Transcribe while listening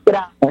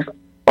años,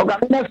 porque a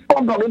mí me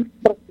escondo de una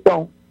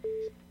impresión.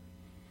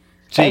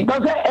 Sí.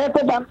 Entonces,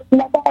 este también es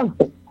un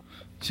avance.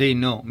 Sí,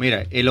 no,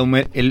 mira,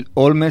 el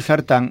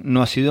olmesartán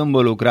no ha sido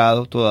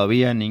involucrado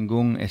todavía en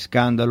ningún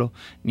escándalo,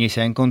 ni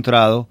se ha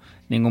encontrado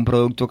ningún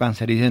producto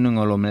cancerígeno en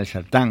el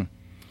olmesartán.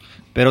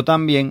 Pero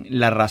también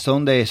la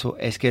razón de eso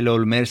es que el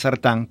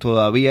olmesartán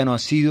todavía no ha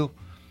sido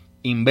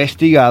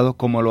investigado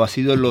como lo ha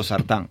sido el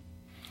losartán.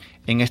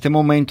 En este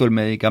momento el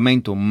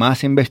medicamento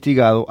más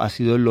investigado ha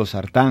sido el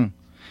losartán,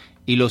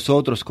 y los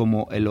otros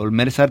como el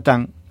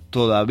olmesartán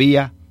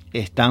todavía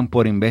están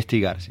por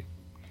investigarse.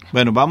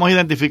 Bueno, vamos a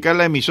identificar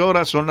la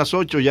emisora, son las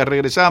 8, ya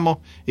regresamos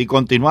y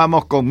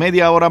continuamos con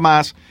media hora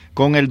más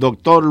con el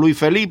doctor Luis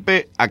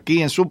Felipe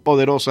aquí en su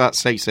Poderosa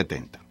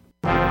 670.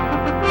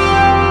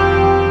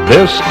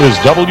 This is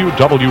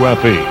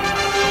WWFE,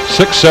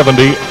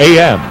 670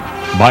 AM,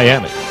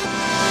 Miami.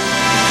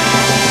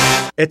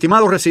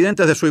 Estimados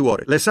residentes de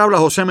Sweetwater, les habla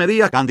José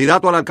Medina,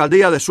 candidato a la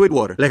alcaldía de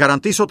Sweetwater. Les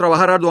garantizo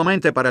trabajar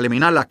arduamente para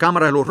eliminar las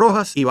cámaras de luz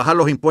rojas y bajar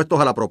los impuestos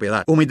a la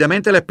propiedad.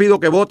 Humildemente les pido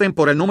que voten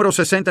por el número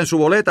 60 en su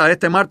boleta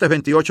este martes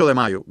 28 de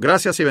mayo.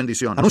 Gracias y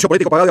bendiciones. Anuncio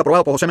político pagado y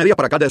aprobado por José Medina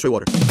para alcalde de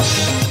Sweetwater.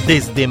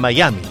 Desde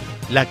Miami,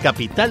 la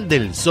capital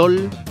del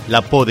sol,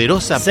 la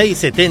Poderosa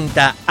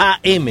 670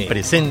 AM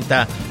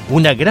presenta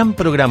una gran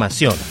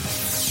programación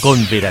con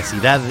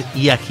veracidad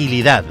y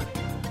agilidad.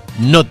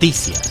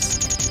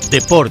 Noticias,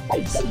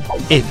 deportes,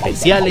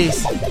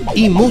 especiales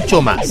y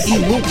mucho más.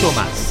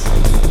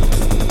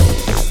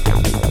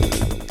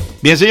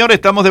 Bien, señores,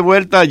 estamos de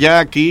vuelta ya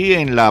aquí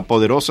en la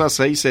Poderosa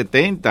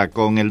 670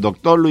 con el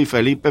doctor Luis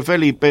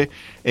Felipe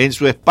en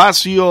su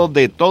espacio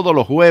de todos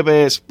los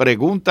jueves,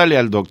 Pregúntale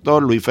al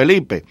doctor Luis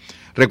Felipe.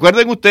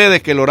 Recuerden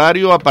ustedes que el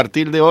horario a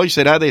partir de hoy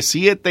será de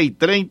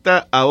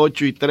 7:30 a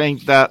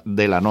 8:30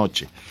 de la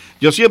noche.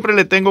 Yo siempre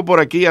le tengo por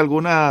aquí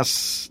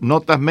algunas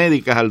notas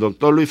médicas al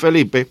doctor Luis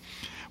Felipe,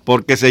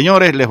 porque,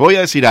 señores, les voy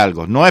a decir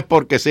algo, no es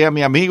porque sea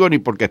mi amigo ni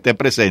porque esté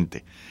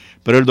presente,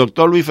 pero el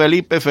doctor Luis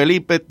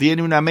Felipe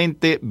tiene una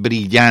mente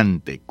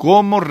brillante.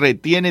 ¿Cómo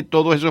retiene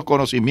todos esos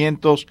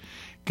conocimientos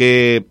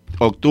que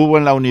obtuvo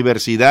en la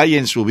universidad y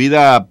en su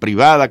vida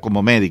privada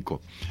como médico?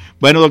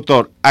 Bueno,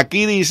 doctor,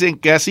 aquí dicen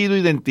que ha sido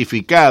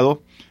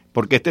identificado,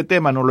 porque este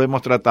tema no lo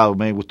hemos tratado,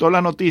 me gustó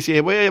la noticia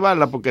y voy a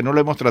llevarla porque no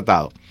lo hemos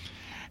tratado.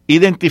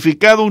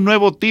 Identificado un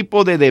nuevo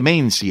tipo de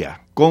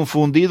demencia,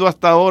 confundido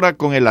hasta ahora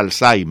con el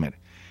Alzheimer.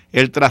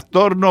 El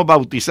trastorno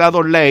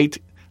bautizado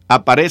late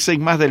aparece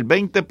en más del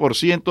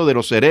 20% de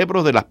los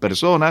cerebros de las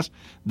personas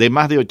de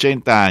más de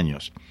 80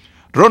 años.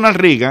 Ronald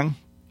Reagan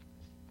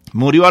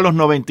murió a los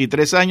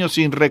 93 años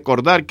sin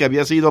recordar que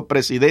había sido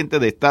presidente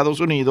de Estados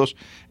Unidos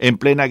en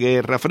plena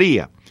Guerra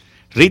Fría.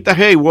 Rita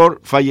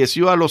Hayworth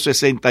falleció a los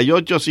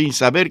 68 sin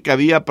saber que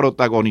había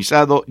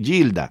protagonizado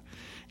Gilda.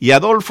 Y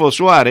Adolfo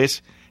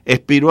Suárez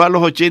expiró a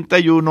los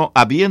 81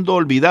 habiendo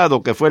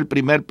olvidado que fue el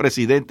primer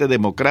presidente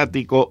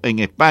democrático en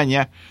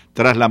España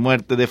tras la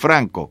muerte de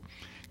Franco.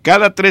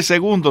 Cada 3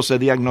 segundos se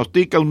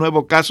diagnostica un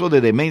nuevo caso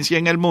de demencia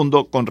en el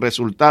mundo con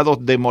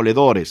resultados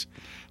demoledores.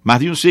 Más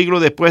de un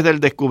siglo después del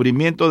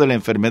descubrimiento de la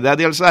enfermedad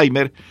de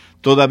Alzheimer,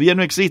 todavía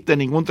no existe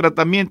ningún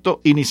tratamiento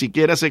y ni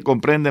siquiera se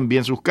comprenden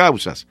bien sus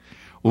causas.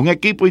 Un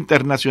equipo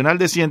internacional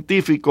de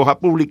científicos ha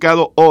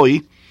publicado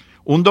hoy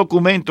un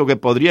documento que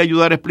podría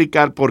ayudar a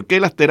explicar por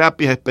qué las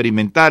terapias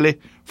experimentales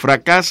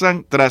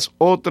fracasan tras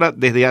otras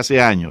desde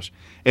hace años.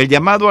 El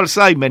llamado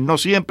Alzheimer no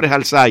siempre es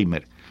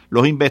Alzheimer.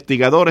 Los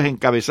investigadores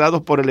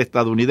encabezados por el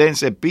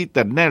estadounidense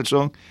Peter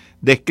Nelson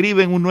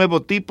describen un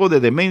nuevo tipo de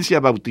demencia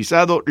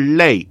bautizado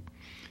LEY,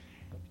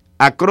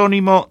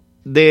 acrónimo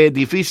de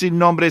difícil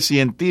nombre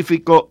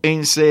científico,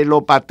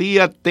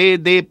 encefalopatía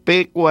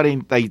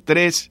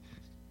TDP43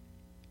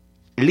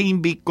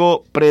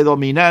 límbico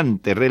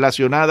predominante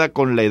relacionada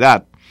con la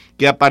edad,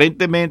 que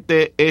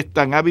aparentemente es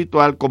tan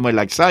habitual como el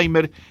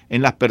Alzheimer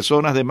en las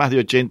personas de más de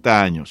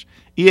 80 años.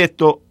 Y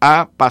esto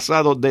ha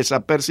pasado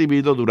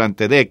desapercibido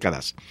durante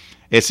décadas.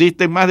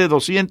 Existen más de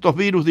 200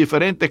 virus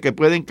diferentes que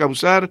pueden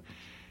causar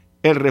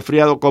el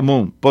resfriado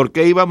común. ¿Por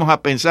qué íbamos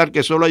a pensar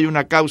que solo hay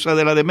una causa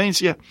de la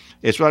demencia?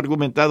 Eso ha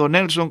argumentado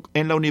Nelson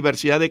en la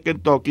Universidad de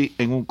Kentucky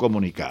en un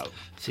comunicado.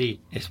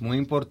 Sí, es muy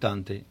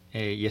importante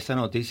y esta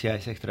noticia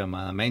es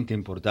extremadamente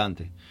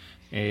importante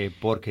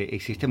porque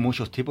existen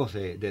muchos tipos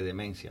de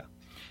demencia.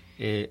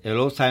 El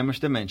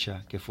Alzheimer's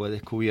dementia, que fue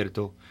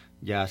descubierto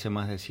ya hace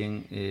más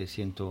de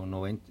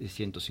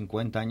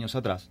 150 años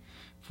atrás,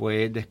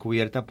 fue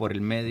descubierta por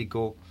el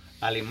médico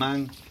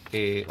alemán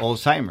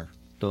Alzheimer,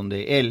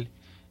 donde él,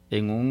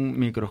 en un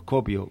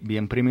microscopio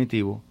bien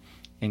primitivo,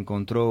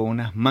 encontró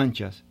unas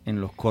manchas en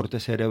los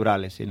cortes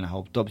cerebrales, en las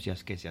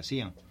autopsias que se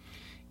hacían,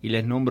 y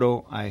les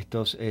nombró a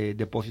estos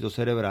depósitos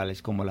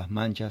cerebrales como las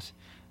manchas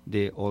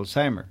de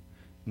Alzheimer.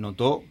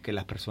 Notó que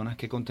las personas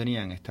que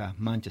contenían estas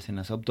manchas en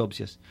las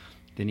autopsias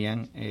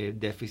tenían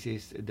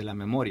déficits de la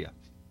memoria.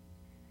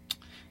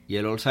 Y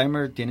el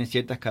Alzheimer tiene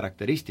ciertas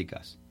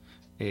características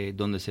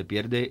donde se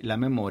pierde la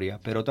memoria,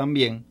 pero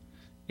también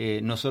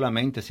no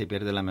solamente se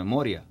pierde la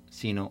memoria,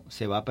 sino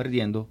se va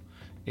perdiendo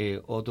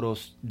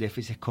otros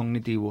déficits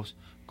cognitivos,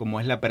 como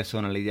es la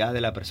personalidad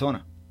de la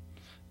persona.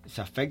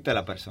 Se afecta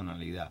la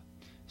personalidad,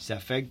 se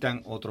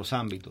afectan otros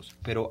ámbitos,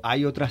 pero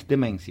hay otras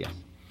demencias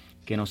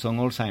que no son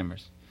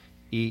Alzheimer's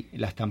y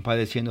la están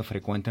padeciendo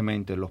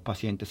frecuentemente los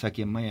pacientes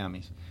aquí en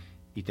Miami,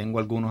 y tengo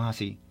algunos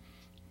así,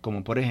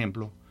 como por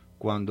ejemplo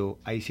cuando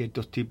hay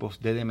ciertos tipos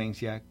de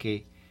demencia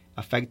que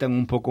afectan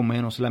un poco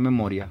menos la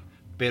memoria,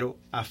 pero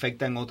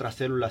afectan otras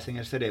células en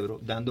el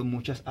cerebro, dando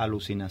muchas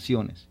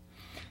alucinaciones.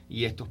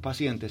 Y estos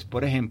pacientes,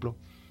 por ejemplo,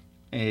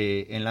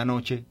 en la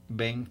noche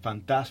ven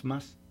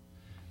fantasmas,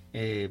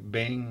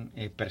 ven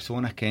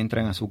personas que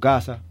entran a su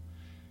casa,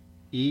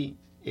 y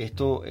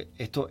esto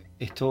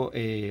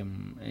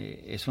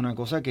es una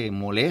cosa que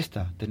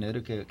molesta,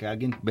 tener que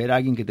ver a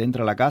alguien que te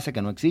entra a la casa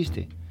que no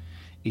existe,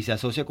 y se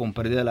asocia con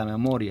pérdida de la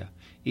memoria,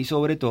 y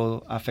sobre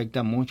todo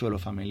afecta mucho a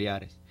los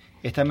familiares.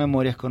 Esta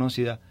memoria es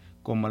conocida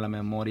como la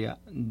memoria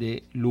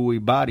de Lewy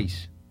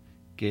bodies,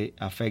 que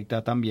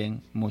afecta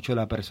también mucho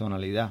la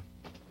personalidad.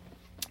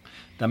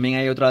 También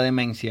hay otra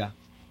demencia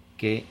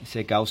que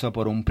se causa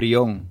por un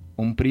prión.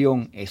 Un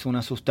prión es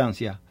una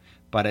sustancia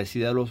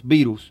parecida a los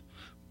virus,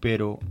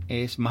 pero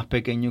es más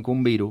pequeño que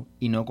un virus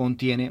y no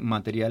contiene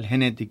material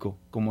genético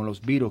como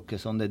los virus, que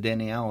son de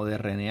DNA o de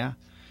RNA.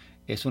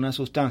 Es una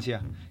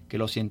sustancia que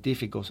los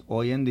científicos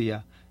hoy en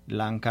día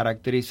la han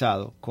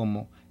caracterizado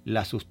como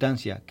la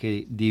sustancia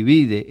que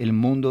divide el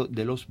mundo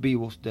de los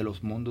vivos de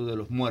los mundos de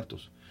los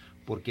muertos,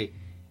 porque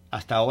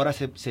hasta ahora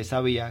se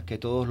sabía que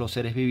todos los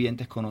seres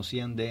vivientes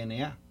conocían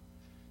DNA,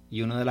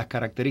 y una de las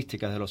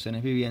características de los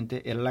seres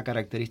vivientes era la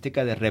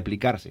característica de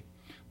replicarse.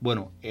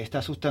 Bueno,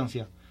 esta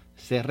sustancia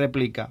se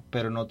replica,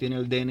 pero no tiene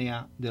el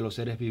DNA de los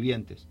seres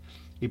vivientes,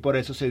 y por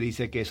eso se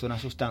dice que es una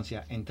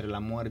sustancia entre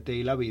la muerte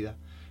y la vida,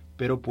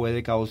 pero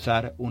puede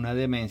causar una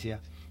demencia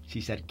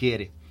si se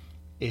adquiere.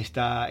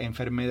 Esta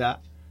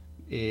enfermedad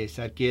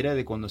se adquiere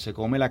de cuando se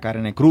come la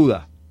carne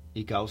cruda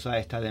y causa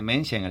esta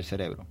demencia en el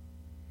cerebro.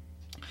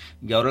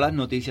 Y ahora las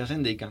noticias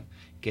indican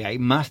que hay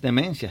más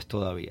demencias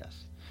todavía.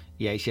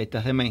 Y hay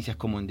ciertas demencias,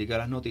 como indican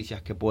las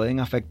noticias, que pueden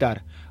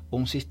afectar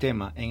un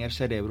sistema en el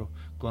cerebro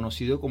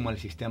conocido como el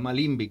sistema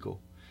límbico.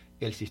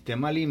 El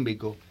sistema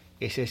límbico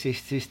es ese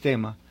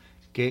sistema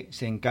que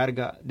se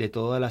encarga de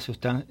todas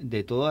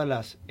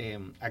las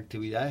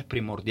actividades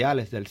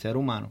primordiales del ser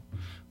humano,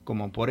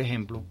 como por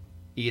ejemplo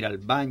ir al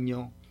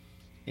baño,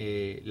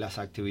 las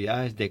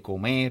actividades de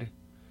comer.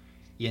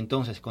 Y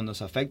entonces cuando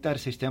se afecta el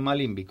sistema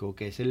límbico,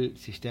 que es el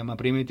sistema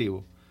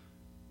primitivo,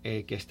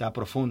 que está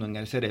profundo en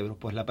el cerebro,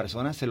 pues la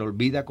persona se le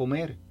olvida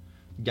comer,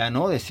 ya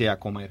no desea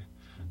comer.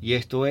 Y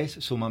esto es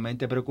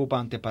sumamente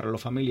preocupante para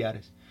los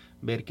familiares,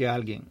 ver que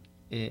alguien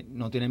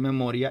no tiene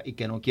memoria y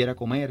que no quiera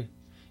comer,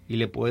 y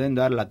le pueden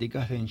dar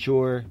laticas de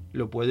Ensure,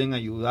 lo pueden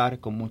ayudar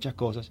con muchas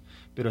cosas,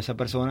 pero esa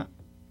persona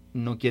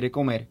no quiere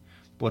comer,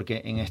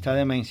 porque en esta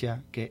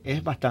demencia, que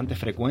es bastante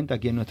frecuente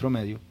aquí en nuestro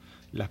medio,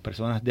 las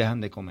personas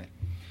dejan de comer.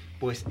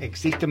 Pues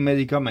existen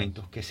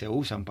medicamentos que se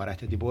usan para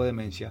este tipo de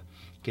demencia,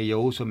 que yo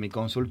uso en mi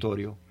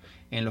consultorio,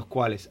 en los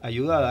cuales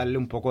ayuda a darle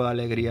un poco de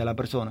alegría a la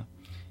persona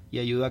y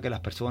ayuda a que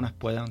las personas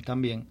puedan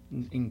también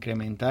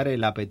incrementar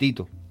el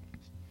apetito,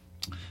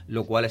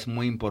 lo cual es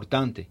muy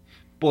importante,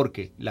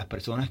 porque las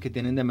personas que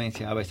tienen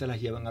demencia a veces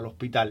las llevan al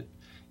hospital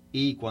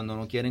y cuando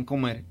no quieren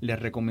comer les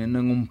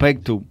recomiendan un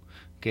PEG tube,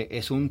 que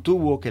es un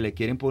tubo que le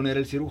quieren poner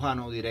el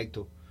cirujano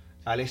directo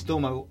al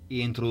estómago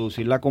y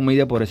introducir la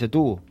comida por ese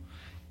tubo.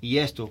 Y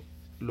esto,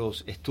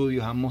 los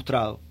estudios han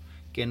mostrado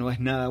que no es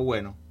nada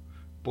bueno,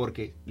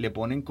 porque le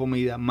ponen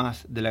comida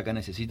más de la que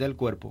necesita el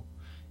cuerpo,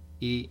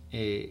 y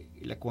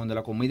cuando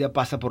la comida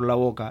pasa por la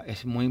boca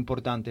es muy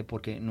importante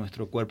porque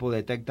nuestro cuerpo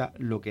detecta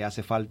lo que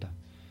hace falta.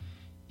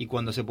 Y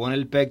cuando se pone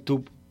el PEG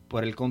tube,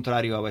 por el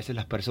contrario, a veces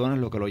las personas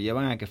lo que lo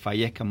llevan a que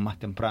fallezcan más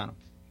temprano.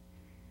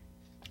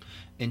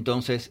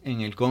 Entonces,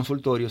 en el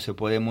consultorio se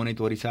puede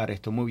monitorizar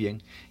esto muy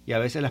bien, y a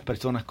veces las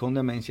personas con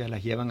demencia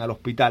las llevan al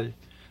hospital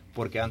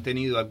porque han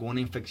tenido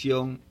alguna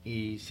infección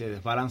y se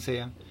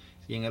desbalancean,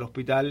 y en el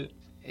hospital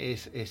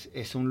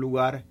es un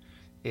lugar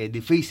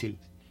difícil,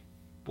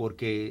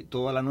 porque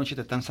toda la noche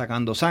te están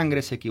sacando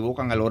sangre, se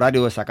equivocan al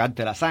horario de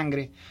sacarte la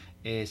sangre,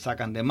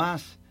 sacan de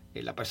más,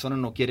 la persona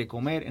no quiere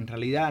comer, en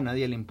realidad a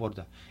nadie le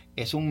importa.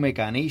 Es un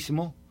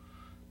mecanismo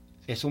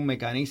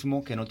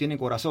que no tiene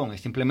corazón,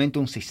 es simplemente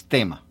un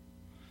sistema.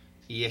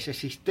 Y ese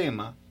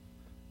sistema,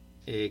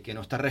 que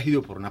no está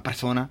regido por una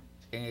persona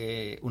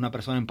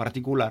en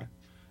particular,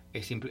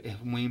 es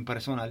muy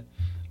impersonal.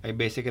 Hay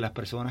veces que las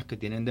personas que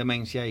tienen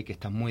demencia y que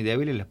están muy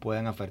débiles les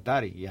pueden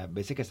afectar, y hay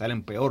veces que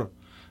salen peor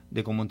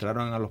de cómo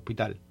entraron al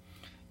hospital.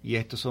 Y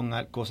estas son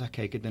cosas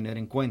que hay que tener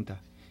en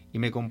cuenta. Y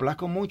me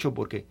complazco mucho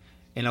porque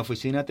en la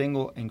oficina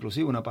tengo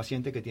inclusive una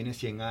paciente que tiene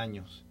 100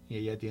 años y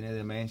ella tiene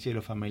demencia y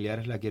los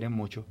familiares la quieren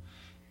mucho.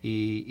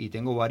 Y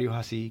tengo varios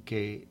así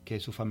que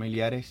sus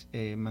familiares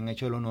me han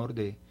hecho el honor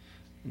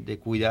de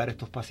cuidar a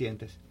estos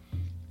pacientes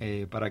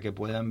para que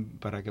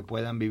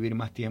puedan vivir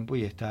más tiempo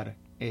y estar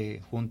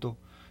junto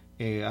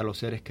a los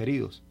seres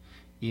queridos.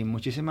 Y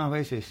muchísimas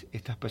veces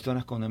estas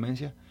personas con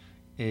demencia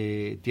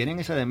tienen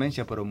esa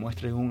demencia, pero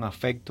muestran un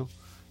afecto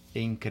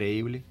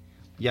increíble.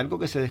 Y algo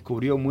que se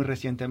descubrió muy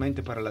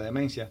recientemente para la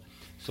demencia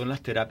son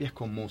las terapias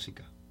con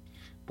música,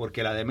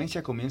 porque la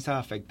demencia comienza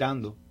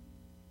afectando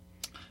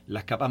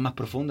las capas más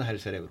profundas del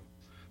cerebro,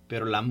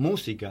 pero la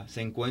música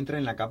se encuentra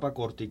en la capa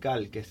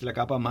cortical, que es la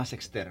capa más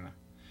externa.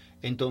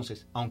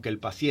 Entonces, aunque el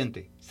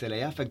paciente se le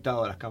haya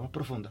afectado a las capas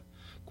profundas,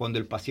 cuando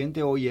el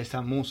paciente oye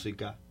esa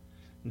música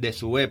de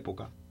su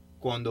época,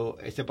 cuando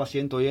ese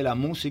paciente oye la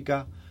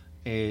música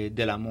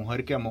de la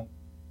mujer que amó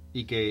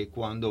y que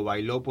cuando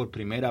bailó por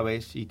primera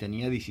vez y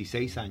tenía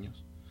 16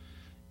 años,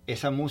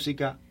 esa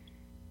música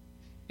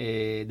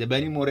de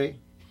Benny Moré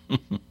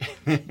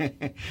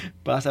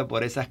pasa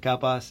por esas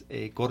capas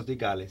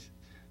corticales,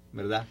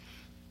 ¿verdad?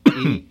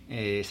 Y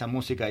esa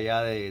música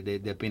ya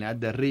de Pinar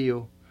del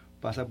Río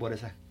pasa por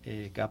esas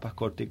capas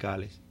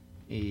corticales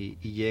y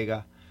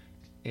llega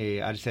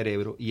al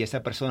cerebro, y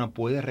esa persona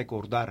puede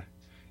recordar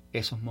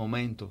esos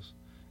momentos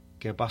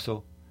que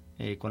pasó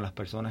con las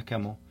personas que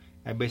amó.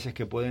 Hay veces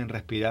que pueden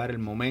respirar el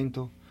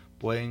momento,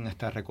 pueden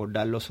hasta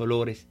recordar los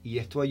olores, y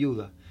esto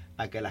ayuda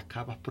a que las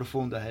capas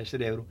profundas del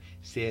cerebro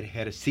se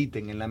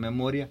ejerciten en la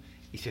memoria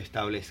y se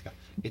establezca.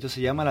 Esto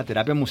se llama la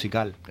terapia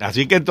musical.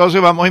 Así que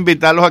entonces vamos a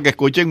invitarlos a que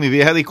escuchen Mi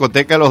Vieja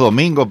Discoteca los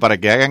domingos para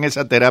que hagan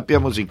esa terapia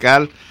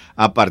musical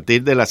a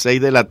partir de las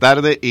 6 de la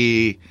tarde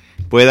y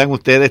puedan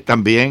ustedes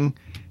también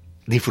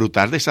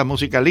disfrutar de esa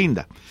música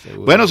linda.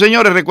 Seguro. Bueno,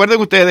 señores, recuerden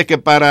ustedes que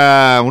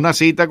para una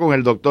cita con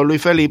el doctor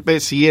Luis Felipe,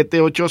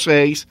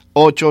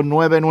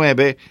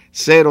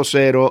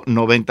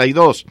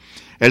 786-899-0092.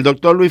 El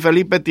doctor Luis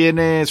Felipe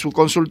tiene su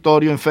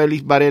consultorio en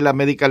Félix Varela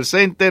Medical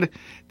Center,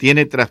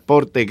 tiene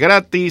transporte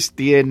gratis,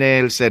 tiene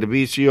el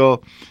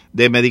servicio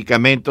de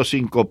medicamentos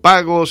sin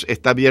copagos,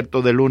 está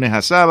abierto de lunes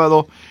a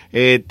sábado,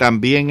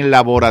 también el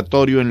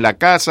laboratorio en la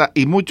casa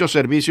y muchos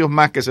servicios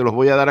más que se los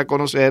voy a dar a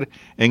conocer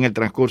en el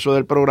transcurso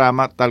del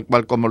programa, tal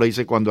cual como lo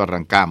hice cuando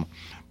arrancamos.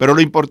 Pero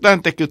lo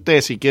importante es que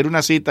usted, si quiere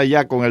una cita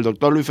ya con el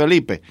doctor Luis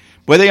Felipe,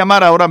 puede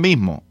llamar ahora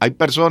mismo. Hay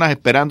personas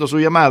esperando su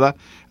llamada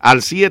al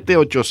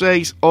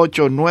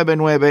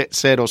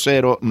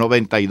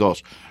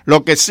 786-899-0092.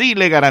 Lo que sí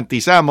le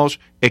garantizamos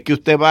es que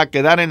usted va a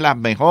quedar en las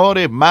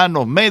mejores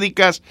manos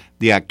médicas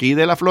de aquí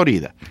de la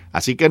Florida.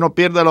 Así que no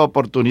pierda la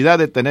oportunidad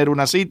de tener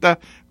una cita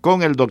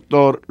con el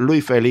doctor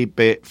Luis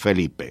Felipe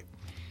Felipe.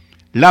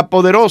 La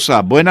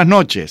Poderosa, buenas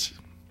noches.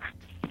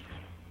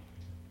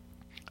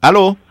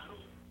 ¿Aló?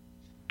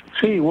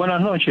 Sí,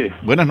 buenas noches.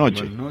 Buenas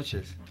noches. Buenas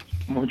noches.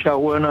 Muchas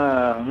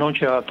buenas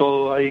noches a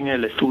todos ahí en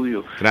el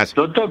estudio. Gracias.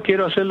 Doctor,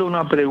 quiero hacerle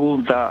una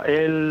pregunta.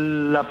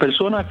 Las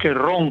personas que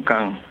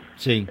roncan,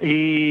 sí,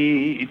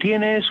 y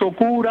tiene eso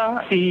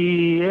cura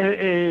y,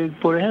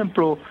 por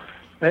ejemplo,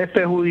 es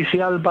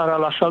perjudicial para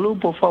la salud,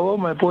 por favor,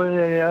 ¿me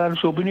puede dar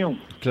su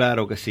opinión?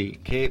 Claro que sí.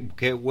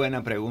 Qué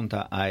buena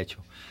pregunta ha hecho.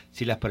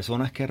 Si las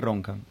personas que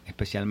roncan,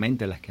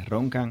 especialmente las que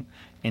roncan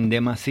en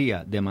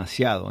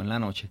demasiado en la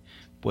noche,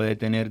 puede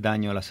tener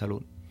daño a la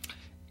salud.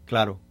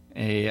 Claro,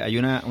 hay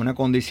una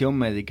condición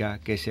médica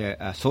que se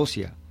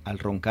asocia al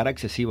roncar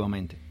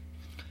excesivamente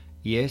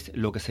y es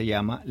lo que se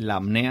llama la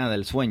apnea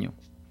del sueño.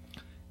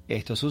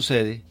 Esto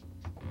sucede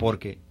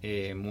porque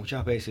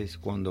muchas veces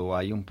cuando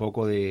hay un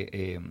poco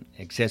de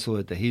exceso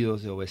de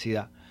tejidos, de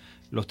obesidad,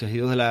 los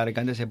tejidos de la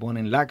garganta se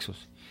ponen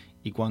laxos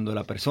y cuando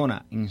la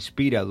persona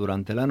inspira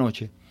durante la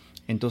noche,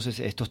 entonces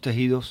estos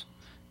tejidos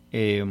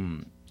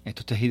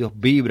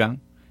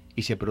vibran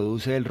y se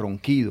produce el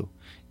ronquido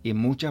y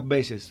muchas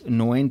veces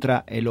no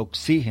entra el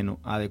oxígeno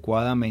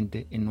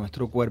adecuadamente en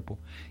nuestro cuerpo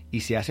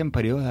y se hacen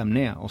periodos de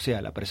apnea, o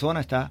sea, la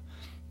persona está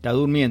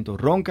durmiendo,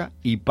 ronca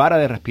y para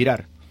de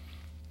respirar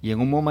y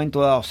en un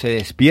momento dado se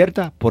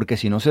despierta porque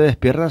si no se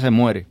despierta se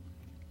muere.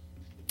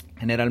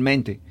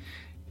 Generalmente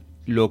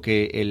lo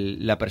que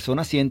la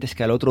persona siente es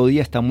que al otro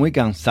día está muy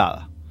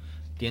cansada,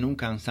 tiene un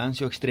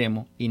cansancio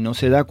extremo y no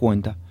se da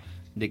cuenta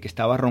de que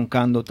estaba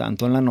roncando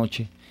tanto en la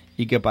noche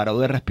y que paró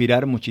de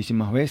respirar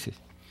muchísimas veces.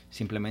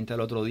 Simplemente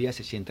al otro día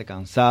se siente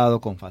cansado,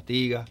 con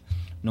fatiga,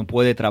 no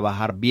puede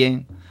trabajar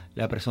bien,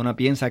 la persona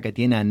piensa que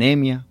tiene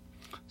anemia,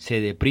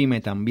 se deprime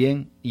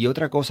también. Y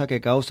otra cosa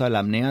que causa la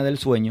apnea del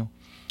sueño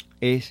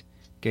es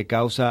que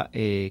causa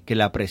que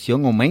la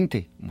presión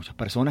aumente. Muchas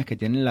personas que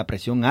tienen la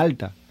presión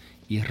alta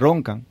y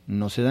roncan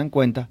no se dan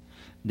cuenta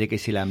de que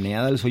si la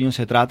apnea del sueño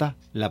se trata,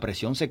 la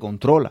presión se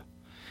controla.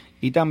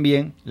 Y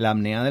también la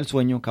apnea del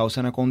sueño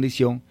causa una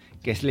condición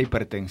que es la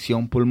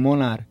hipertensión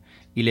pulmonar,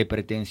 y la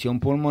hipertensión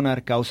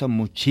pulmonar causa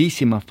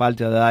muchísima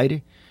falta de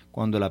aire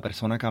cuando la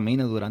persona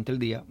camina durante el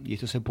día, y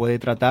esto se puede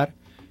tratar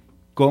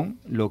con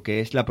lo que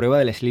es la prueba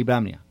del sleep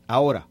apnea.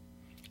 Ahora,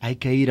 hay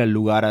que ir al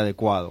lugar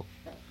adecuado.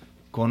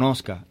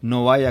 Conozca,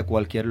 no vaya a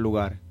cualquier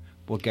lugar,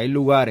 porque hay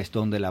lugares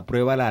donde la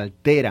prueba la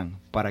alteran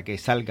para que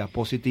salga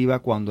positiva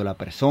cuando la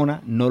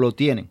persona no lo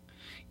tiene,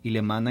 y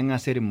le mandan a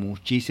hacer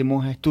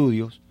muchísimos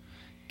estudios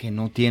que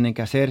no tienen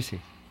que hacerse.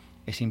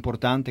 Es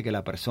importante que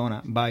la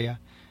persona vaya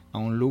a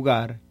un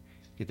lugar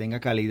que tenga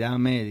calidad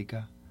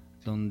médica,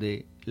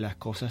 donde las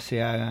cosas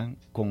se hagan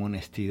con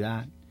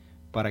honestidad,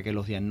 para que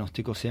los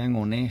diagnósticos sean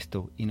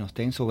honestos y no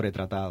estén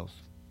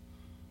sobretratados.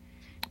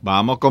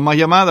 Vamos con más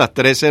llamadas,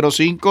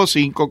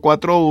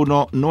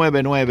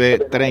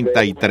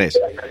 305-541-9933.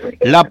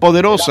 La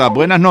Poderosa,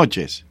 buenas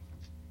noches.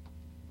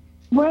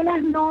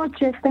 Buenas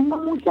noches, tengo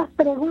muchas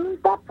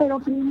preguntas, pero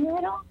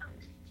primero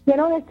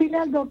quiero decirle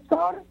al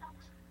doctor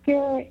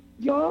que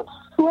yo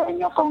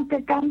sueño con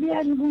que cambie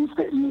mi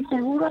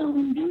seguro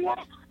algún día.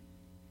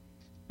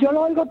 Yo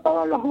lo oigo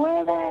todos los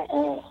jueves,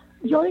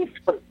 yo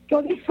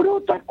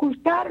disfruto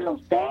escucharlo a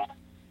usted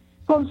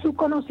con su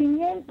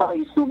conocimiento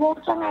y su voz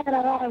tan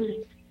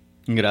agradable.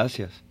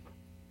 Gracias.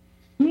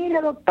 Mire,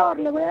 doctor,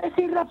 le voy a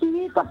decir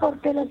rapidito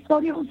porque la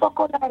historia es un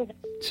poco larga.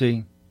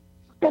 Sí.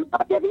 ¿Te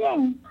oye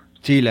bien?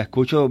 Sí, la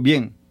escucho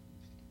bien.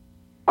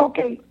 Ok,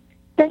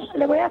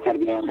 le voy a hacer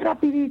bien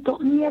rapidito.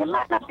 Mi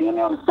hermana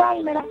tiene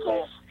Alzheimer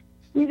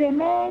y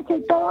demencia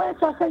y todo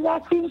eso hace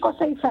ya 5 o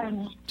 6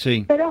 años.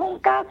 Sí. Pero es un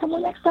caso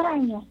muy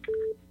extraño.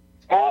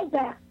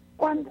 Ella,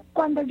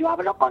 cuando yo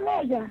hablo con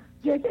ella,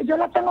 yo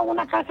la tengo en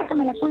una casa que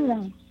me la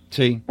cuidan.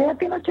 Sí. Ella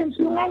tiene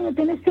 81 años,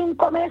 tiene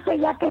 5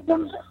 meses ya que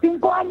son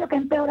 5 años que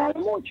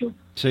empeoraron mucho.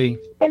 Sí.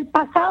 El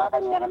pasado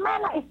de mi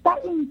hermana está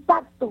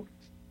intacto.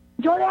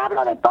 Yo le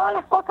hablo de todas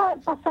las cosas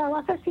del pasado,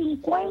 hace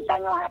 50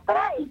 años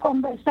atrás, y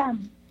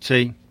conversamos.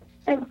 Sí.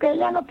 Porque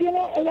ella no tiene,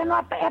 ella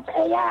era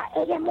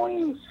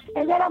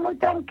muy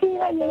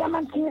tranquila y ella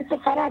mantiene ese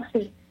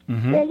carácter.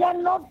 Uh-huh. Ella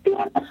no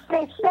tiene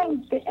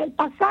presente el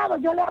pasado.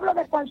 Yo le hablo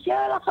de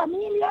cualquiera de la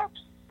familia,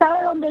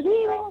 sabe dónde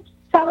viven,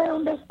 sabe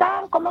dónde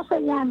están, cómo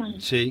se llaman.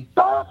 Sí.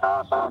 Todo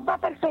está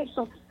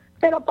perfecto.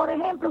 Pero, por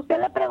ejemplo,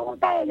 usted le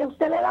pregunta a ella,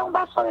 usted le da un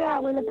vaso de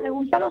agua y le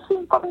pregunta a los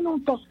 5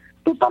 minutos,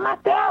 ¿tú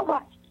tomaste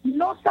agua?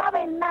 No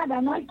sabe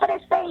nada, no hay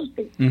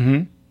presente.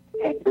 Uh-huh.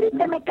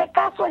 Explíqueme qué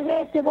caso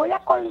es ese. Voy a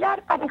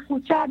colgar para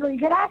escucharlo y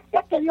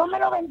gracias, que Dios me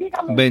lo bendiga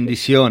mucho.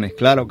 Bendiciones,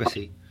 claro que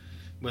sí.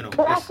 Bueno,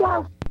 gracias.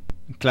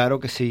 Claro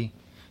que sí.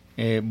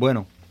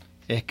 Bueno,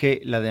 es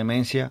que la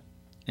demencia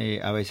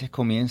a veces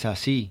comienza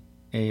así,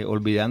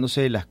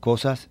 olvidándose de las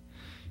cosas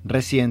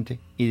recientes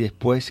y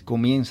después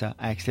comienza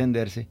a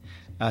extenderse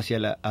hacia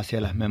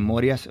las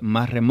memorias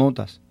más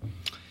remotas.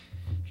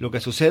 Lo que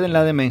sucede en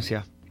la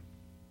demencia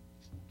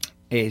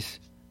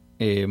es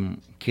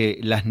que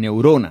las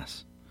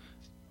neuronas,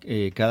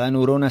 cada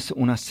neurona es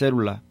una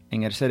célula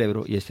en el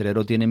cerebro y el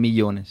cerebro tiene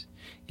millones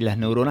y las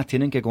neuronas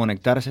tienen que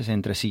conectarse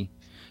entre sí.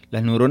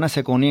 Las neuronas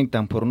se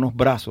conectan por unos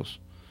brazos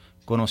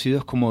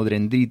conocidos como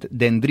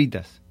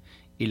dendritas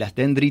y las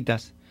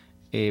dendritas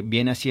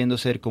viene haciendo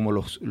ser como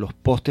los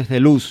postes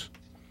de luz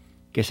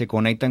que se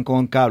conectan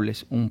con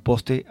cables un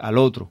poste al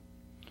otro.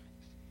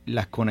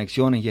 Las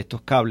conexiones y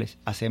estos cables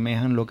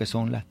asemejan lo que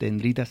son las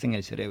dendritas en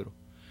el cerebro.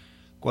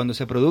 Cuando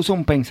se produce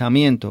un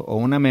pensamiento o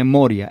una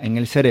memoria en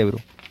el cerebro,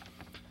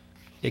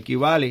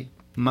 equivale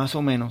más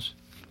o menos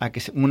a que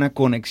es una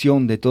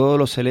conexión de todos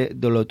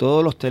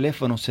los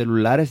teléfonos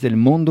celulares del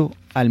mundo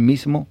al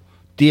mismo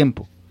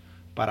tiempo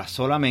para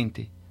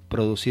solamente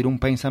producir un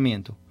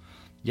pensamiento,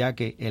 ya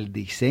que el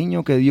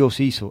diseño que Dios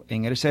hizo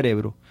en el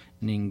cerebro,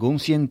 ningún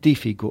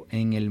científico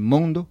en el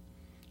mundo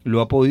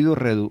lo ha podido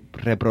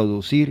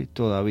reproducir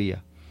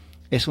todavía.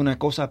 Es una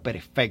cosa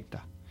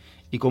perfecta.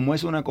 Y como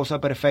es una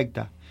cosa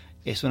perfecta,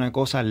 es una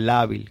cosa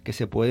lábil que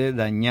se puede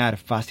dañar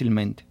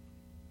fácilmente.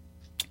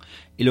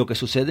 Y lo que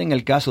sucede en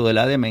el caso de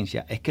la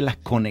demencia es que las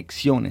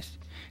conexiones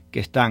que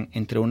están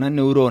entre una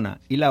neurona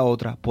y la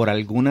otra, por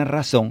alguna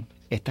razón,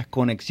 estas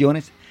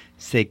conexiones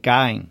se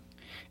caen.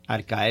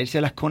 Al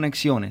caerse las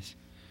conexiones,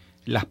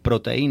 las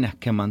proteínas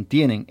que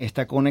mantienen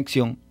esta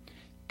conexión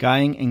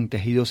caen en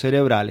tejidos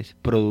cerebrales,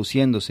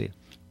 produciéndose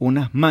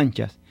unas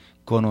manchas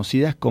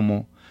conocidas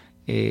como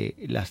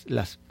las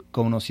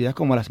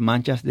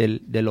manchas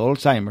del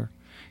Alzheimer,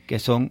 que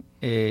son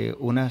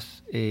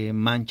unas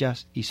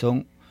manchas y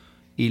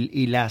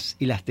las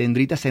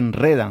dendritas se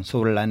enredan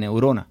sobre la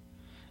neurona.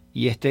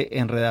 Y este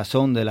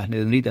enredazón de las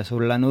dendritas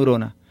sobre la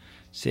neurona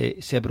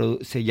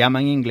se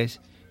llama en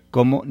inglés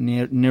como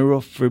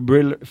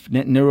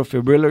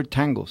neurofibrillar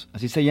tangles,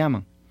 así se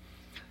llaman.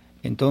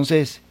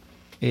 Entonces,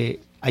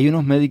 hay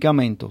unos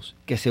medicamentos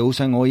que se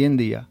usan hoy en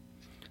día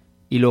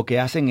y lo que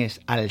hacen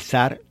es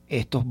alzar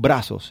estos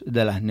brazos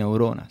de las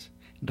neuronas,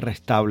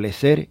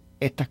 restablecer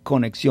estas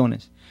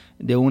conexiones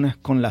de unas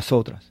con las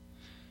otras.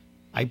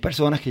 Hay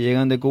personas que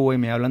llegan de Cuba y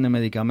me hablan de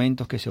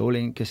medicamentos que se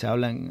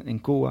hablan en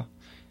Cuba.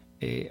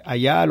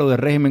 Allá lo del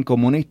régimen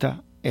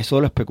comunista es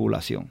solo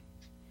especulación.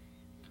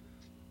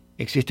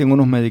 Existen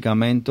unos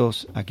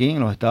medicamentos aquí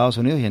en los Estados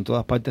Unidos y en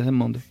todas partes del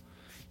mundo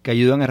que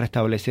ayudan a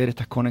restablecer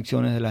estas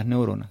conexiones de las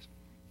neuronas.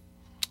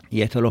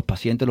 Y esto los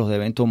pacientes los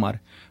deben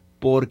tomar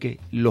porque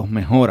los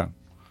mejoran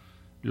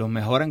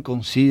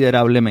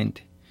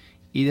considerablemente.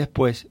 Y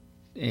después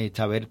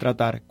saber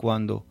tratar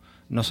cuando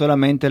no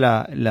solamente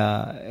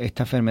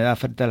esta enfermedad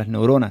afecta a las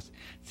neuronas,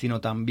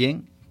 sino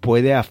también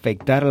puede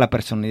afectar la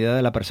personalidad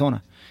de la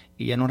persona.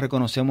 Y ya no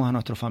reconocemos a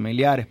nuestros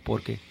familiares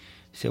porque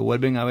se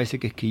vuelven a veces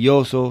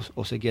quisquillosos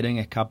o se quieren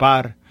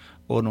escapar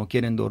o no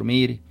quieren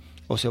dormir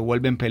o se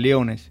vuelven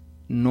peleones.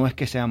 No es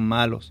que sean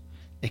malos,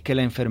 es que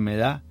la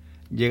enfermedad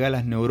llega a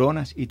las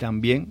neuronas y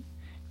también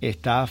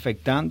está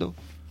afectando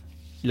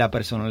la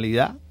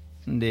personalidad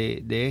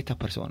de estas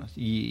personas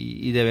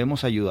y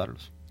debemos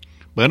ayudarlos.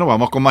 Bueno,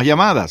 vamos con más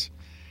llamadas.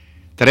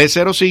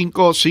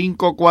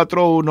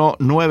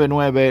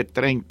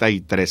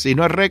 305-541-9933. Si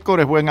no es récord,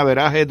 es buen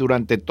averaje.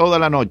 Durante toda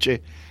la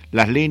noche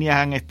las líneas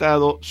han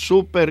estado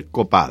súper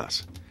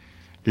copadas.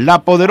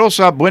 La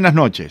Poderosa, buenas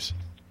noches.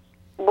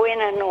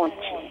 Buenas noches.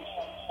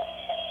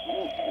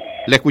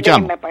 Le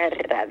escuchamos. Déjeme apagar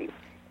el radio.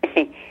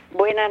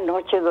 Buenas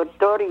noches,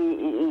 doctor,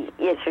 y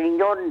el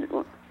señor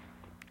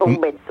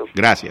Humberto.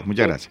 Gracias,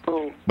 muchas gracias.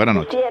 Buenas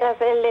noches. Quisiera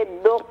hacerle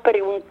 2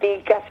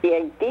 preguntitas si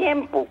hay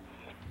tiempo.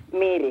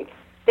 Mire,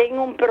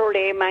 tengo un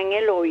problema en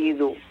el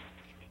oído,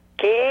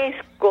 que es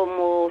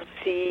como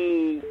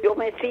si yo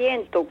me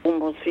siento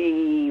como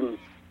si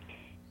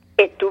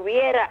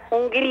estuviera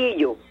un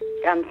grillo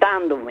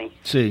cantándome.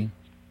 Sí.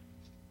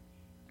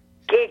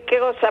 ¿Qué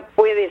cosa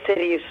puede ser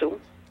eso?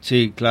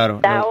 Sí,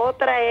 claro. La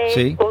otra es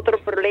sí. Otro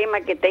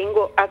problema que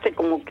tengo hace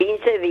como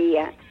 15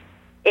 días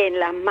en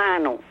las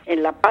manos,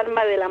 en la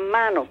palma de las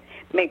manos.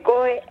 Me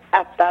coge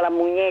hasta la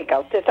muñeca.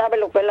 ¿Usted sabe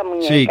lo que es la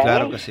muñeca? Sí,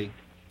 claro que sí.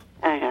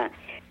 Ajá.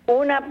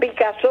 Una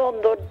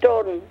picazón,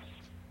 doctor,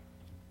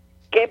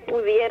 ¿qué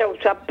pudiera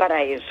usar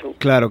para eso?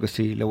 Claro que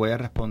sí, le voy a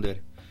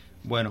responder.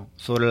 Bueno,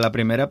 sobre la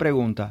primera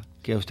pregunta,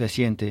 que usted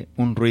siente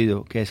un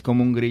ruido que es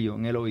como un grillo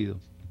en el oído.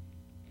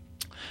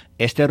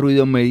 Este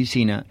ruido en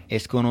medicina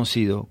es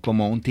conocido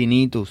como un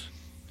tinnitus.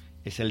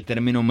 Es el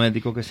término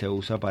médico que se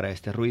usa para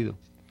este ruido.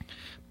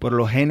 Por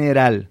lo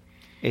general,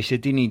 ese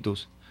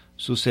tinnitus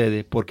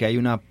sucede porque hay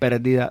una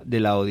pérdida de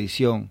la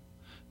audición.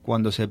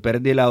 Cuando se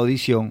pierde la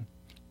audición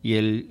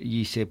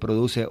y se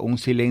produce un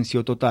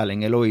silencio total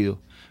en el oído,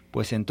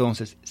 pues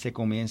entonces se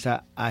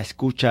comienza a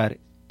escuchar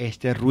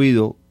este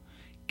ruido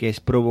que es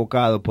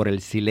provocado por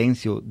el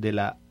silencio de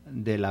la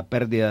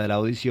pérdida de la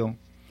audición,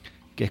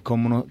 que es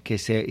como que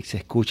se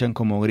escuchan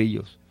como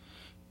grillos.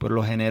 Por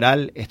lo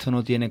general, esto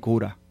no tiene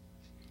cura.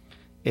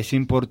 Es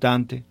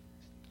importante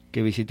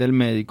que visite al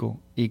médico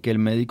y que el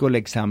médico le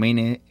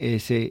examine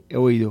ese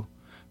oído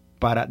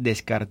para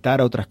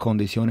descartar otras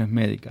condiciones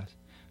médicas.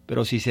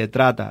 Pero si se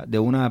trata de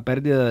una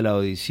pérdida de la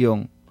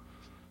audición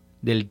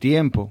del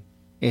tiempo,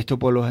 esto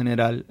por lo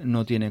general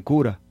no tiene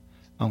cura,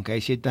 aunque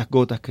hay ciertas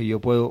gotas que yo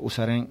puedo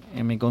usar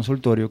en mi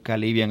consultorio que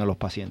alivian a los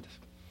pacientes.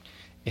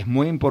 Es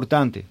muy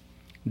importante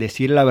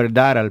decir la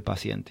verdad al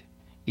paciente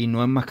y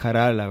no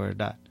enmascarar la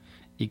verdad,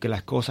 y que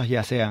las cosas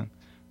ya sean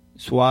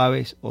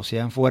suaves o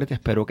sean fuertes,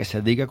 pero que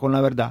se diga con la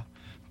verdad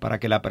para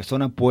que la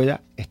persona pueda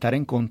estar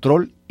en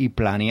control y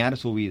planear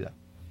su vida.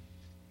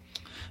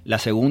 La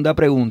segunda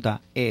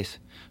pregunta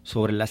es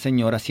sobre la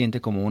señora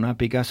siente como una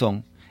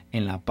picazón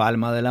en la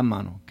palma de la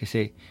mano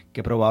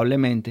que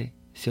probablemente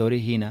se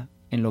origina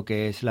en lo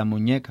que es la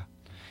muñeca.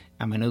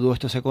 A menudo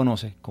esto se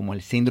conoce como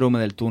el síndrome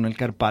del túnel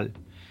carpal,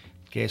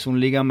 que es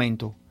un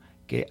ligamento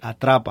que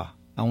atrapa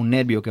a un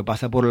nervio que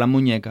pasa por la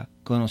muñeca,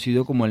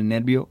 conocido como el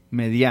nervio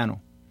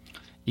mediano.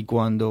 Y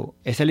cuando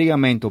ese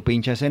ligamento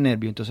pincha ese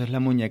nervio, entonces la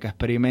muñeca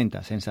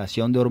experimenta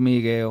sensación de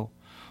hormigueo,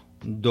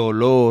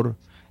 dolor,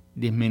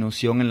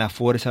 disminución en la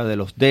fuerza de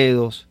los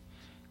dedos.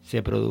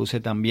 Se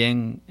produce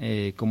también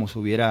como si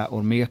hubiera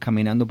hormigas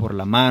caminando por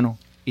la mano,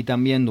 y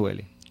también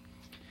duele.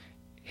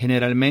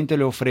 Generalmente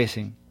le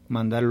ofrecen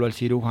mandarlo al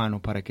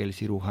cirujano para que el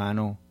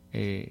cirujano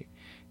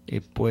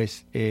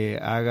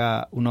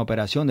haga una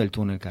operación del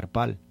túnel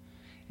carpal.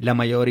 La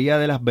mayoría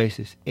de las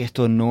veces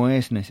esto no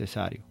es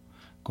necesario.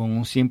 Con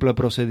un simple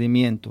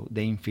procedimiento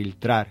de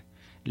infiltrar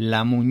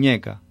la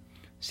muñeca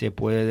se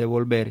puede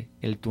devolver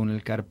el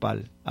túnel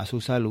carpal a su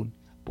salud,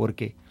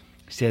 porque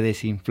se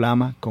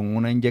desinflama con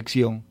una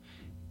inyección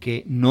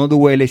que no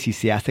duele si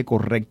se hace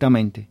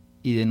correctamente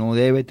y no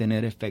debe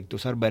tener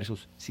efectos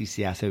adversos si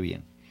se hace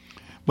bien.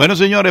 Bueno,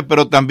 señores,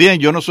 pero también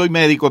yo no soy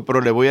médico,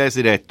 pero le voy a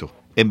decir esto.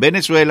 En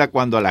Venezuela,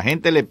 cuando a la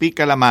gente le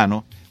pica la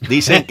mano,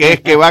 dicen que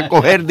es que va a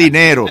coger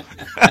dinero.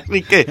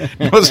 Así que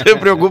no se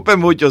preocupe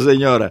mucho,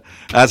 señora.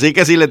 Así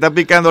que si le está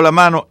picando la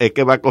mano, es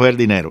que va a coger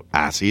dinero.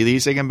 Así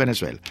dicen en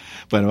Venezuela.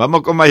 Bueno,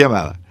 vamos con más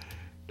llamadas.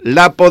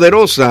 La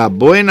Poderosa,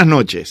 buenas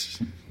noches.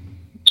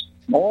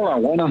 Hola,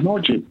 buenas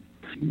noches.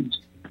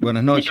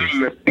 Buenas noches.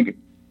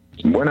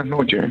 Buenas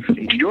noches.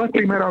 Yo es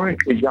primera vez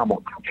que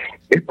llamo.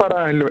 Es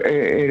para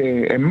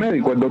el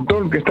médico, el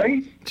doctor que está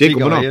ahí. Sí,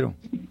 ¿cómo caballero?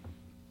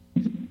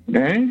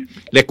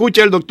 Le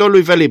escucha el doctor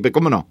Luis Felipe,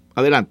 ¿cómo no?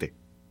 Adelante.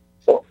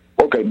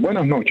 Ok,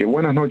 buenas noches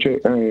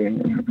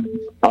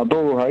a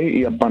todos ahí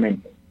y al panel.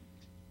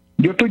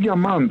 Yo estoy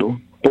llamando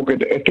porque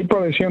estoy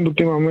padeciendo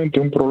últimamente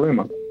un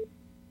problema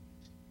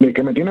de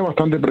que me tiene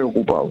bastante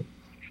preocupado.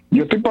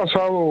 Yo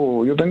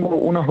tengo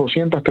unas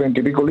 230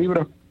 y pico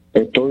libras,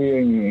 estoy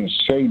en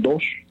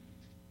 6'2"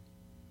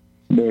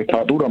 de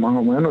estatura más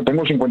o menos,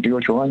 tengo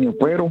 58 años,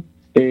 pero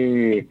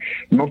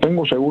no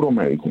tengo seguro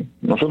médico.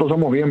 Nosotros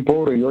somos bien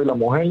pobres, yo y la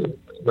mujer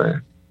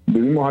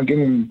vivimos aquí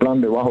en un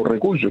plan de bajos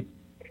recursos,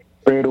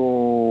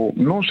 pero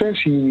no sé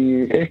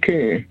si es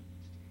que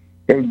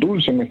el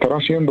dulce me estará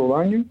haciendo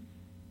daño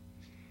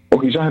o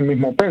quizás el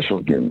mismo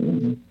peso, que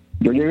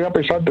Yo llegué a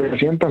pesar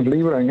 300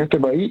 libras en este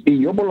país y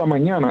yo por la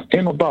mañana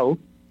he notado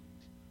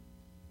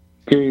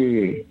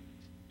que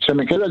se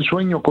me queda el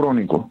sueño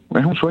crónico.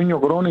 Es un sueño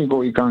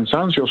crónico y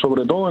cansancio,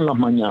 sobre todo en las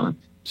mañanas.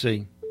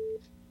 Sí.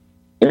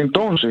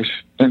 Entonces,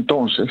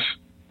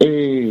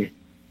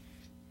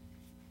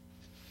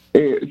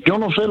 yo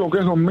no sé lo que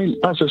es dormir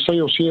hace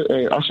 6 o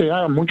 7, hace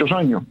muchos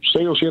años,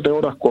 6 o 7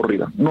 horas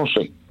corridas, no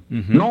sé.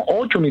 Uh-huh. No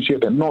 8 ni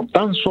 7, no,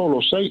 tan solo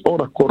 6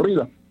 horas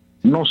corridas.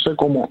 No sé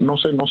cómo, no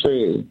sé.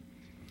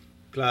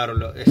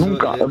 Claro, eso,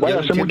 nunca,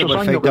 vaya a ser muchos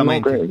años que no,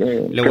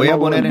 le voy a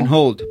poner en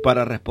hold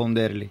para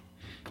responderle.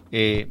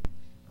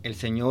 El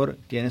señor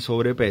tiene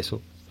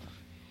sobrepeso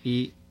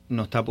y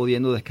no está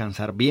pudiendo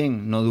descansar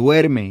bien, no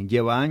duerme,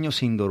 lleva años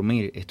sin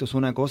dormir. Esto es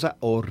una cosa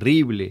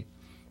horrible,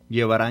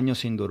 llevar años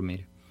sin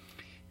dormir.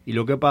 Y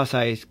lo que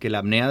pasa es que la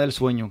apnea del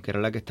sueño, que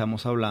era la que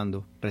estamos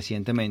hablando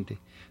recientemente,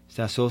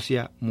 se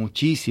asocia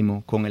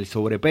muchísimo con el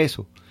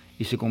sobrepeso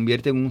y se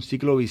convierte en un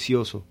ciclo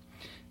vicioso,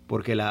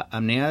 porque la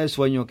apnea del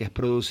sueño, que es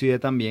producida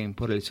también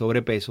por el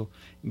sobrepeso,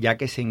 ya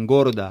que se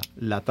engorda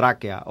la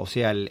tráquea, o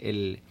sea,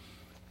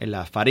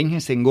 la faringe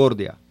se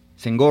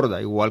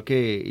engorda igual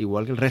que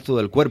el resto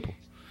del cuerpo.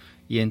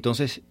 Y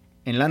entonces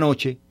en la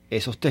noche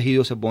esos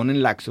tejidos se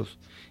ponen laxos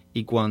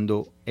y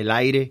cuando el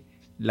aire,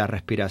 la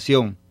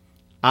respiración,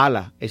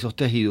 ala esos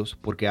tejidos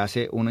porque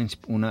hace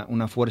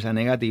una fuerza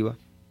negativa,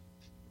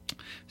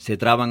 se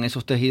traban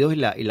esos tejidos y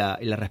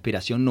la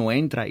respiración no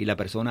entra y la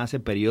persona hace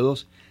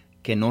periodos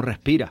que no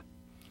respira.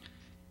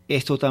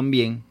 Esto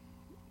también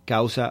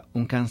causa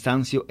un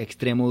cansancio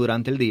extremo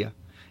durante el día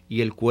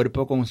y el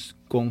cuerpo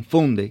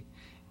confunde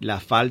la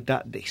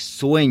falta de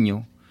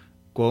sueño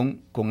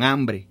con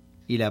hambre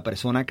y la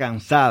persona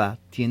cansada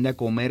tiende a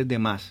comer de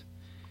más.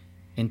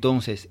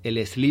 Entonces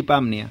el sleep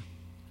apnea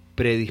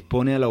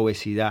predispone a la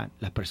obesidad.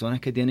 Las personas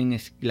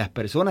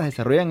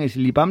desarrollan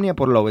sleep apnea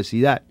por la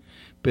obesidad,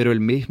 pero el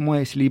mismo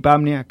sleep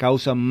apnea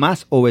causa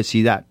más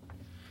obesidad.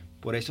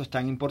 Por eso es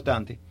tan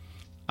importante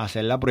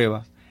hacer la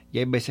prueba, y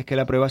hay veces que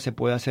la prueba se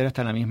puede hacer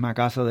hasta en la misma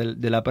casa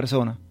de la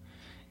persona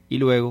y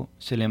luego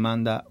se le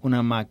manda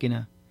una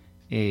máquina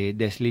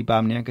de sleep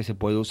apnea que se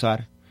puede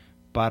usar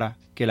para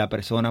que la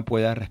persona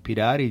pueda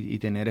respirar y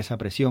tener esa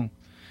presión.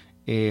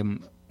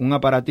 Un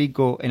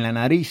aparatico en la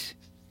nariz,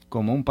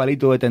 como un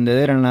palito de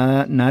tendedera en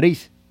la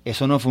nariz,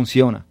 eso no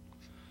funciona.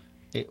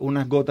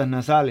 Unas gotas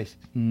nasales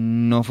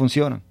no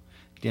funcionan.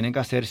 Tiene que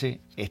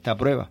hacerse esta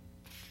prueba,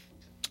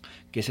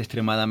 que es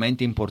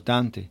extremadamente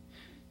importante.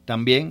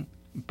 También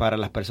para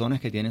las personas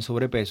que tienen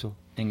sobrepeso,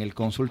 en el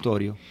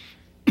consultorio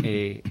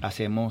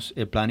hacemos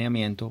el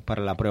planeamiento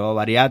para la prueba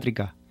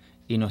bariátrica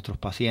y nuestros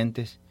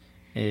pacientes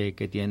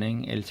que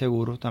tienen el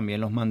seguro también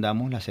los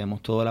mandamos, le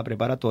hacemos toda la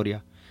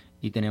preparatoria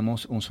y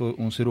tenemos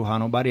un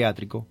cirujano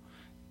bariátrico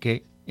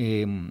que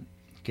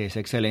es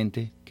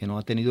excelente, que no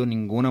ha tenido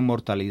ninguna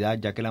mortalidad,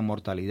 ya que la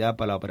mortalidad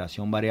para la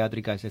operación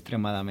bariátrica es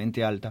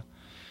extremadamente alta,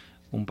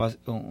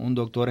 un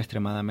doctor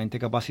extremadamente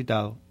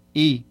capacitado.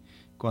 Y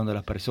cuando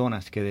las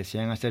personas que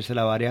desean hacerse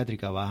la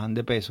bariátrica bajan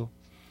de peso,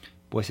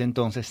 pues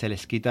entonces se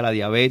les quita la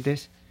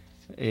diabetes,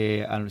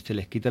 se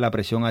les quita la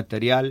presión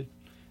arterial,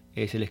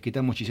 se les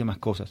quitan muchísimas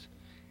cosas.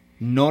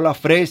 No la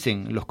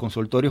ofrecen, los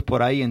consultorios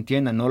por ahí,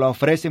 entiendan, no la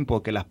ofrecen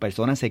porque las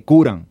personas se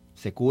curan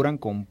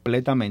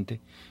completamente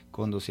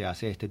cuando se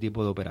hace este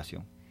tipo de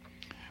operación.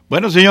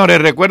 Bueno,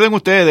 señores, recuerden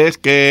ustedes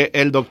que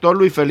el doctor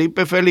Luis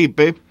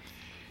Felipe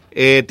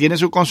tiene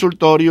su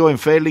consultorio en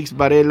Félix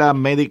Varela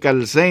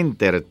Medical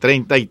Center,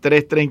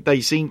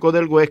 3335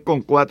 del West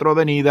con 4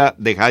 Avenida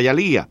de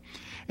Hialeah.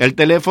 El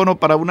teléfono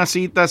para una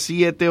cita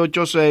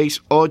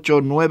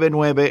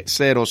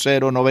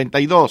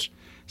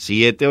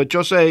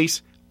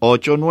 786-899-0092,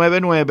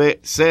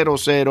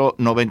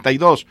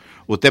 786-899-0092.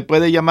 Usted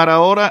puede llamar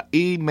ahora e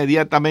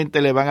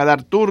inmediatamente le van a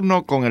dar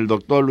turno con el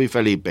doctor Luis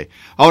Felipe.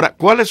 Ahora,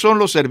 ¿cuáles son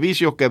los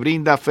servicios que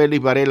brinda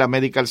Félix Varela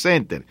Medical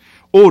Center?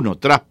 1.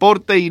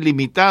 Transporte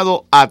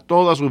ilimitado a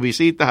todas sus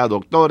visitas a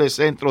doctores,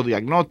 centros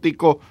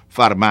diagnósticos,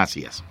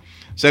 farmacias.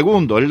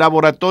 2. El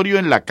laboratorio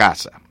en la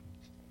casa.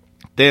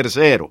 3.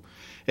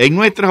 En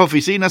nuestras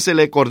oficinas se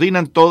le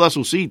coordinan todas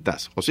sus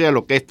citas, o sea,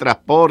 lo que es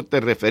transporte,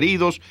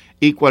 referidos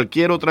y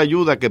cualquier otra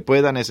ayuda que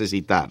pueda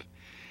necesitar.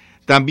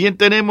 También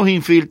tenemos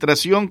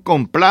infiltración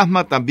con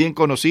plasma, también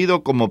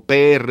conocido como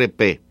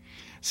PRP.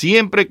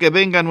 Siempre que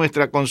venga a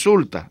nuestra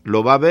consulta,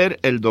 lo va a ver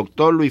el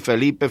doctor Luis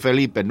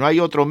Felipe. No hay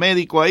otro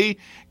médico ahí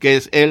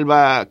que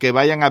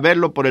vayan a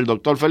verlo por el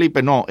doctor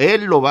Felipe. No,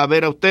 él lo va a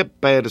ver a usted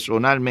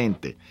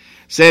personalmente.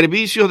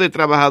 Servicios de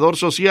trabajador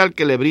social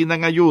que le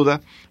brindan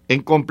ayuda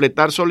en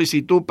completar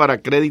solicitud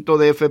para crédito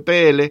de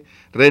FPL,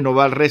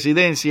 renovar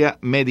residencia,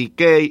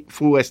 Medicaid,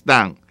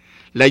 FUSTAN.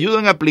 Le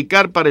ayudan a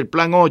aplicar para el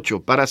Plan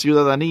 8, para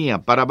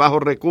ciudadanía, para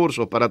bajos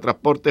recursos, para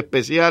transporte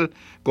especial,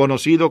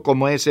 conocido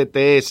como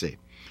STS.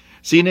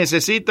 Si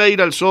necesita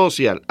ir al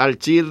social, al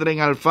children,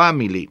 al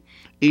family,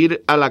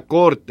 ir a la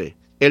corte,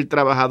 el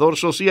trabajador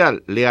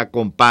social le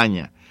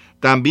acompaña.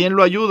 También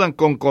lo ayudan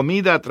con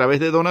comida a través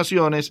de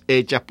donaciones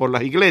hechas por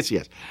las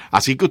iglesias.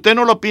 Así que usted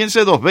no lo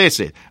piense 2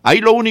 veces. Ahí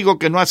lo único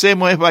que no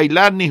hacemos es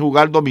bailar ni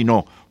jugar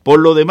dominó. Por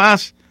lo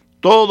demás,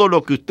 todo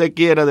lo que usted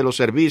quiera de los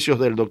servicios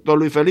del doctor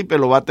Luis Felipe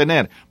lo va a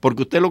tener,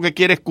 porque usted lo que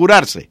quiere es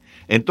curarse.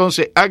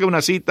 Entonces, haga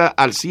una cita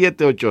al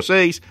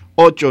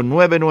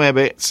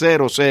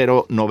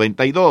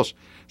 786-899-0092.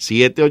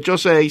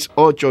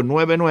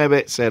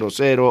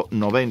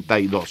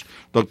 786-899-0092.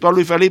 Doctor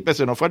Luis Felipe,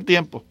 se nos fue el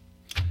tiempo.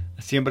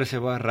 Siempre se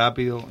va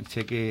rápido.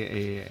 Sé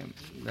que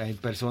hay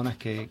personas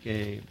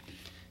que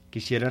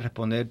quisieran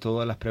responder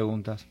todas las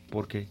preguntas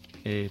porque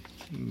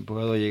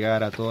puedo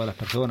llegar a todas las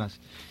personas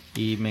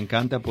y me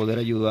encanta poder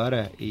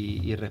ayudar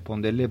y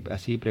responderle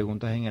así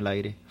preguntas en el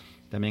aire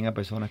también a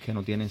personas que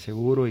no tienen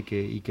seguro y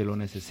que lo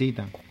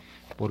necesitan,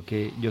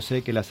 porque yo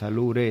sé que la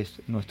salud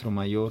es nuestro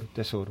mayor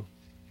tesoro.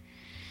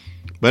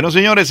 Bueno,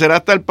 señores, será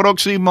hasta el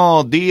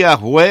próximo día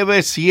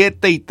jueves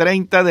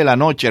 7:30 de la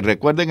noche.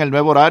 Recuerden el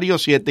nuevo horario,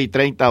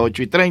 7:30,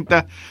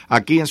 8:30,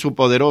 aquí en su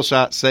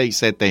Poderosa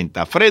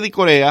 670. Freddy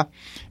Corea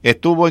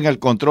estuvo en el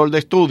control de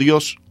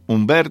estudios,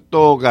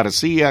 Humberto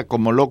García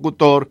como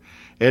locutor,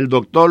 el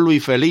doctor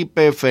Luis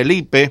Felipe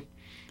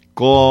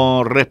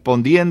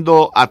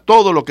respondiendo a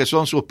todo lo que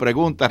son sus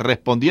preguntas,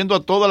 respondiendo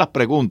a todas las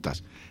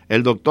preguntas,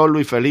 el doctor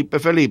Luis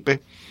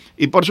Felipe,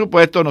 y por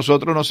supuesto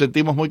nosotros nos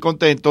sentimos muy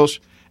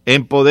contentos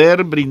en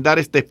poder brindar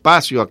este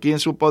espacio aquí en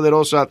su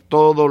Poderosa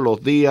todos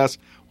los días,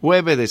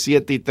 jueves de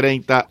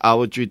 7:30 a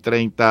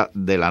 8:30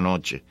 de la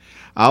noche.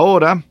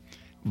 Ahora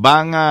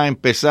van a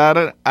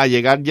empezar a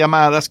llegar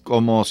llamadas,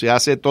 como se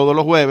hace todos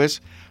los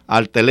jueves,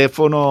 al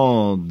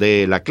teléfono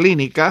de la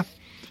clínica.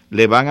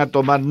 Le van a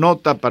tomar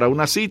nota para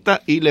una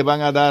cita y le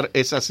van a dar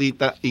esa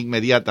cita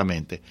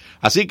inmediatamente.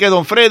 Así que,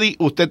 don Freddy,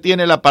 usted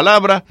tiene la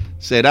palabra.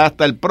 Será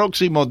hasta el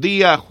próximo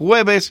día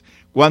jueves,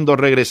 cuando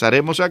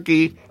regresaremos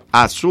aquí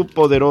a su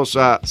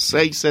Poderosa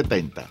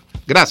 670.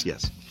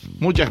 Gracias.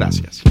 Muchas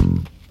gracias.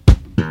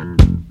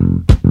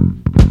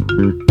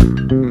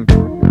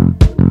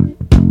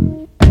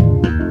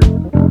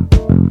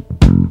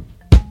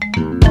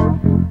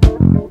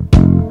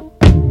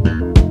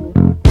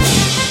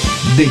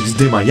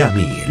 Desde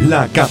Miami,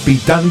 la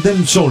capital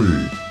del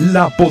sol,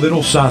 la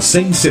Poderosa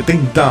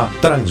 670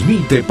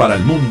 transmite para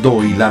el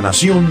mundo y la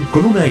nación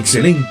con una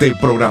excelente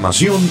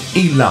programación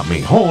y la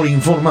mejor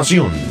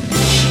información.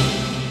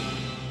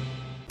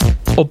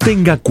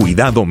 Obtenga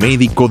cuidado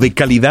médico de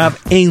calidad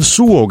en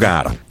su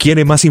hogar.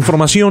 ¿Quiere más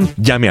información?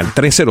 Llame al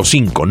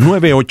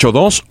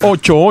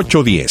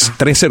 305-982-8810.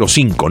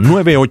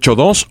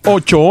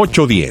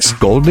 305-982-8810.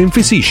 Golden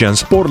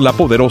Physicians por la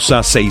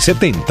Poderosa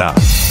 670.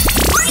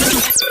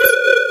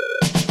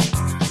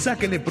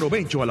 Sáquele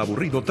provecho al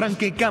aburrido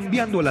tranque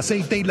cambiando el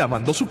aceite y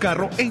lavando su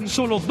carro en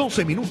solo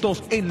 12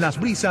 minutos en Las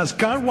Brisas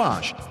Car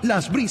Wash.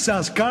 Las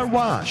Brisas Car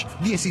Wash,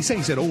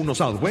 1601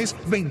 Southwest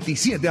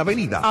 27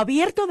 Avenida.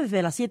 Abierto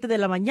desde las 7 de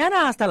la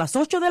mañana hasta las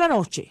 8 de la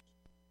noche.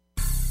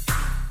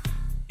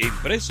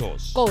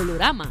 Impresos.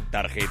 Colorama.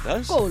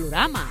 Tarjetas.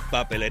 Colorama.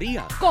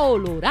 Papelería.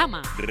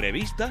 Colorama.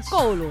 Revistas.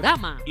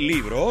 Colorama.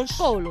 Libros.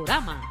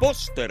 Colorama.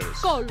 Pósters.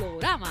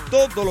 Colorama.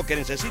 Todo lo que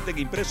necesiten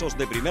impresos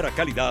de primera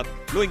calidad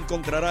lo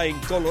encontrará en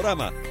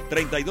Colorama,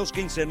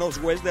 3215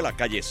 Northwest de la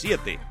calle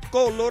 7.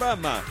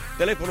 Colorama.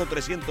 Teléfono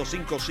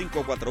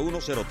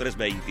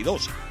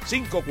 305-541-0322.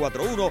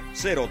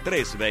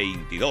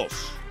 541-0322.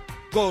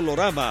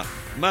 Colorama,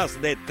 más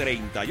de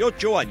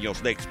 38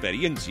 años de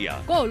experiencia.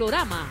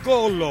 Colorama.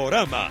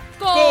 Colorama.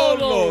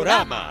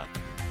 Colorama.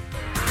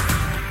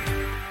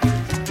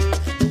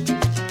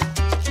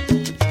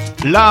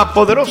 La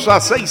Poderosa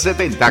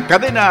 670,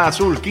 Cadena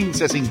Azul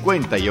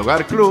 1550 y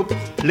Hogar Club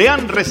le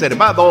han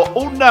reservado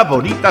una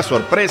bonita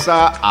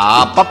sorpresa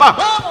a papá.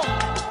 ¡Vamos!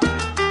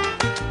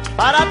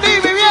 Para ti,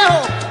 mi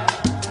viejo,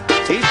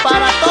 y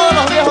para todos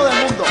los viejos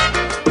del mundo.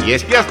 Y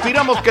es que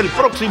aspiramos que el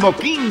próximo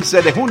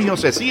 15 de junio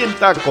se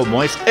sienta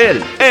como es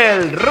él,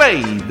 el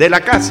rey de la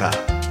casa.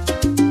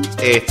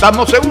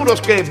 Estamos seguros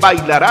que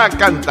bailará,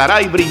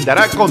 cantará y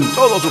brindará con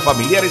todos sus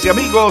familiares y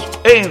amigos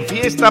en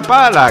Fiesta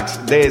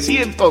Palax de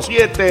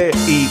 107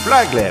 y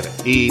Flagler.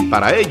 Y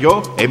para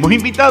ello hemos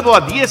invitado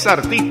a 10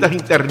 artistas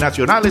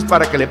internacionales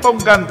para que le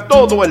pongan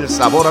todo el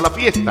sabor a la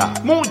fiesta.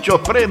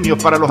 Muchos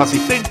premios para los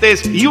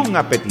asistentes y un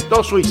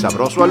apetitoso y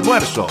sabroso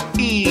almuerzo.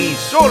 Y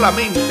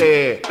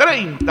solamente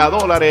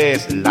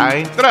 $30 la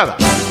entrada.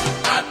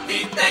 A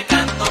ti te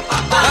canto,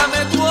 papá.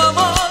 Dame tu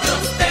amor.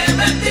 Dios te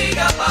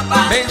bendiga,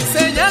 papá. Me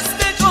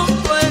enseñaste con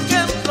tu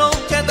ejemplo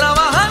que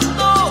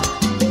trabajando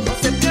no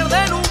se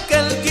pierde nunca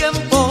el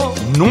tiempo.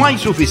 No hay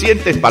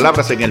suficientes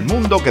palabras en el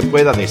mundo que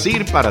pueda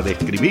decir para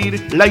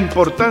describir la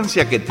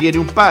importancia que tiene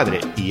un padre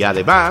y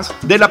además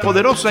de la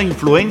poderosa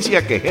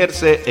influencia que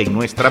ejerce en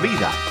nuestra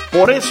vida.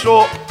 Por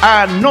eso,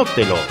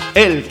 anótelo.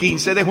 El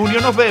 15 de junio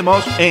nos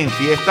vemos en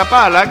Fiesta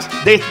Palax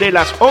desde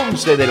las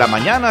 11 de la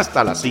mañana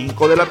hasta las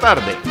 5 de la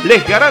tarde.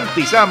 Les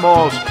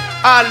garantizamos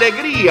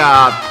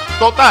alegría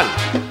total.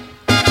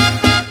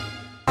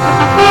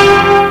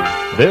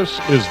 This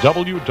is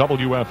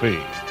WWFE,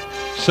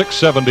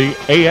 670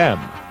 AM,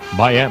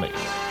 Miami.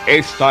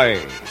 Esta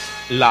es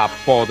la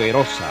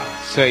Poderosa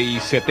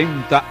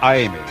 670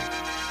 AM,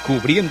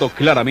 cubriendo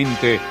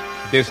claramente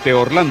desde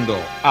Orlando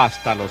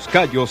hasta Los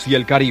Cayos y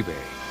el Caribe.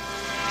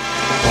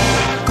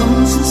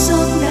 con sus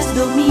ondas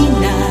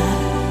domina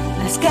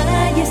las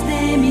calles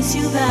de mi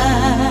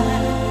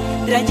ciudad,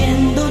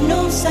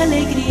 trayéndonos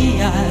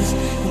alegrías,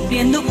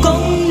 cumpliendo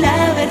con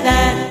la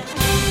verdad.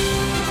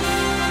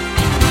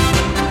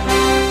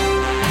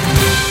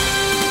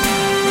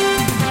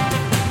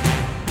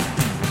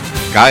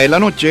 Cae la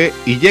noche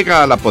y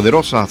llega a la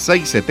poderosa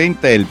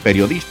 670 el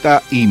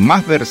periodista y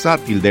más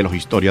versátil de los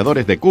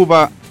historiadores de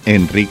Cuba,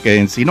 Enrique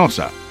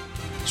Encinosa.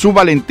 Su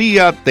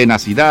valentía,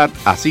 tenacidad,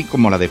 así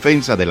como la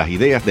defensa de las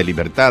ideas de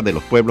libertad de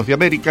los pueblos de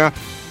América,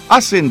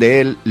 hacen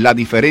de él la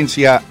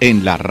diferencia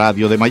en la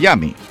radio de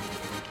Miami.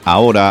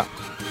 Ahora,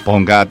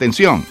 ponga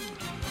atención.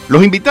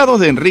 Los invitados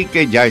de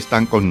Enrique ya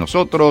están con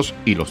nosotros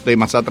y los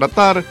temas a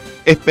tratar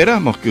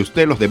esperamos que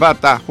usted los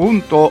debata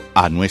junto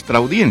a nuestra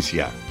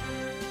audiencia.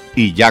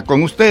 Y ya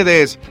con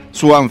ustedes,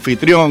 su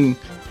anfitrión,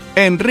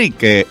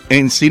 Enrique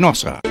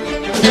Encinosa.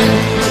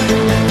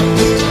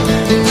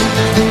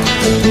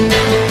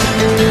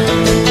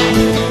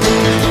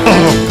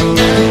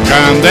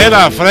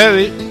 Candela,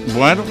 Freddy.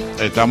 Bueno,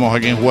 estamos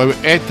aquí en jueves.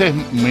 Este es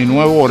mi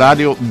nuevo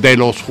horario de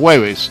los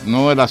jueves,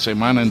 no de la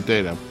semana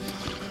entera.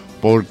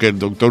 Porque el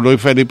doctor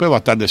Luis Felipe va a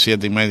estar de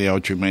 7:30 a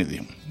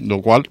 8:30.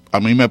 Lo cual a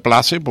mí me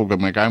place porque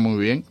me cae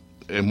muy bien.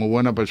 Es muy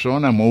buena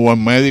persona, es muy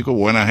buen médico,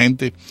 buena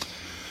gente.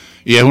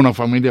 Y es una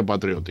familia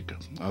patriótica.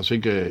 Así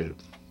que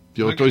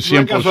yo estoy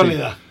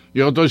 100%.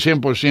 Yo estoy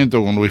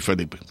 100% con Luis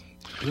Felipe.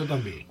 Yo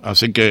también.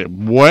 Así que,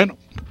 bueno.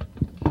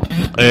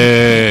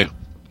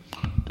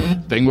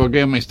 Tengo aquí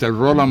a Mr.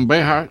 Roland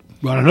Behar.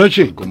 Buenas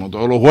noches. Como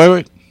todos los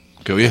jueves,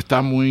 que hoy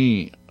está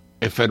muy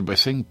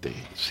efervescente.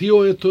 Sí,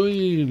 hoy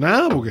estoy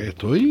porque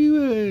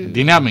estoy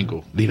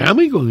dinámico.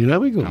 Dinámico.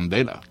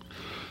 Candela.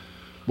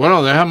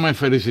 Bueno, déjame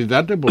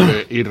felicitarte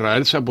porque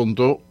Israel se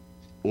apuntó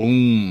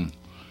un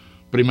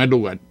primer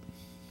lugar.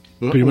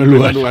 Primer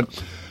lugar.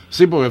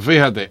 Sí, porque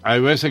fíjate, hay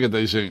veces que te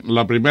dicen,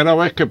 la primera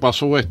vez que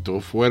pasó esto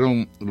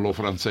fueron los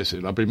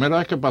franceses, la primera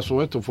vez que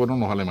pasó esto fueron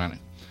los alemanes.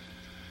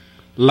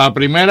 La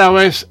primera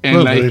vez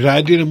en pero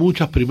Israel tiene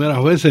muchas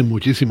primeras veces en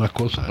muchísimas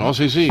cosas. No,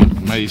 sí,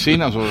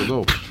 medicina sobre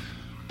todo.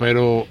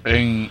 Pero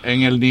en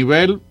el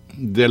nivel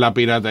de la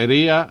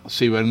piratería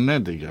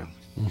cibernética,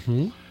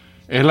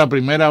 es la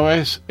primera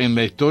vez en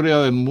la historia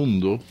del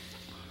mundo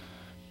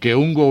que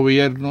un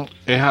gobierno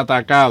es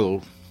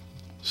atacado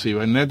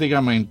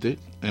cibernéticamente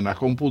en las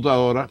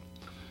computadoras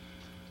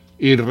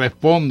y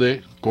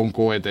responde con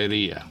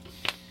cohetería.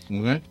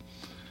 ¿Okay?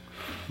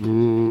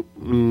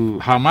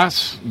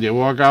 Jamás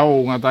llevó a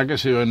cabo un ataque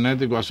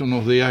cibernético hace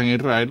unos días en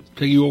Israel.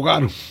 Se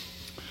equivocaron.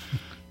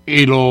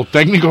 Y los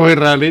técnicos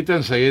israelitas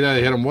enseguida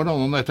dijeron, bueno,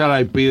 ¿dónde está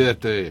el IP de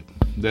este?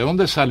 ¿De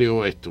dónde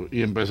salió esto?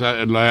 Y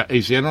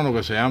hicieron lo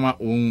que se llama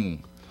un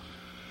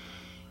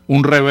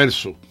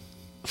reverso.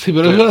 Sí,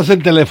 pero eso de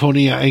hacer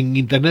telefonía en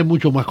internet es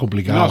mucho más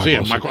complicado. No, sí,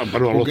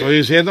 pero lo estoy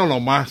diciendo lo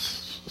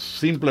más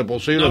simple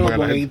posible. No,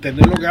 porque en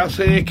internet lo que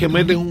hace es que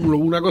meten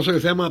una cosa que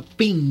se llama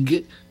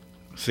ping.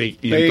 Sí,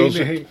 y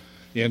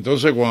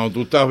entonces cuando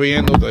tú estás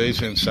viendo te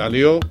dicen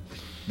salió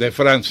de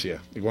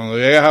Francia. Y cuando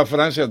llegas a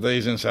Francia te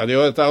dicen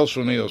salió de Estados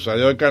Unidos,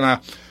 salió de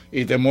Canadá.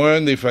 Y te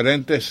mueven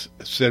diferentes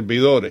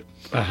servidores.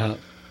 Ajá.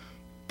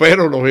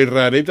 Pero los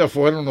israelitas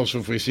fueron lo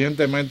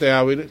suficientemente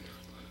hábiles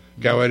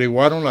que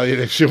averiguaron la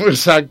dirección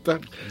exacta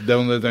de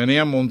donde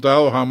tenían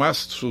montado jamás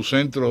su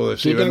centro de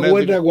cibernética. ¿Tú te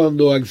acuerdas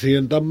cuando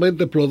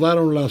accidentalmente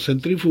explotaron la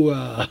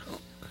centrífuga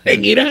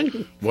en Irán?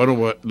 Bueno,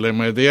 pues le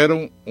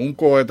metieron un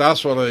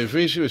cohetazo al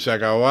edificio y se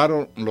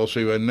acabaron los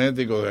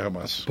cibernéticos de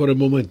Hamas. Por el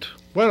momento.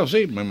 Bueno,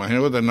 sí, me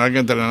imagino que tendrán que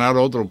entrenar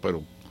otros,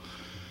 pero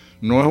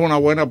no es una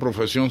buena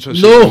profesión ser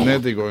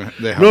cibernético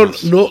de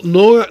Hamas.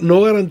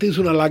 No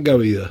garantiza una larga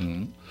vida.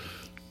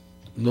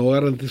 No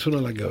garantiza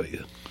una larga vida.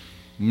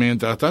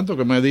 Mientras tanto,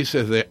 ¿qué me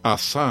dices de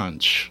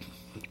Assange?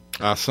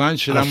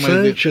 Assange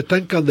está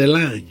en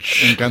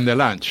Candelanche.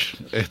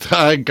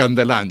 Está en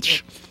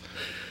Candelanche.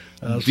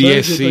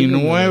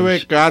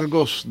 19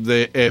 cargos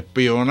de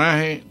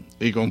espionaje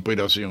y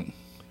conspiración.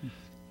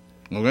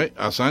 ¿Okay?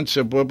 Assange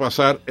se puede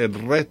pasar el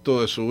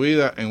resto de su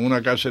vida en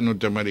una cárcel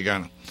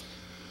norteamericana.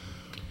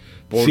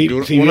 Si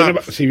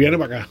viene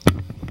para acá.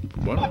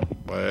 Bueno,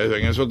 pues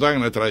en eso está en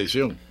la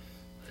extradición.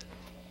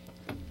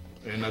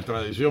 En la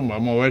extradición,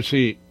 vamos a ver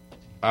si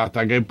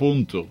hasta qué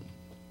punto.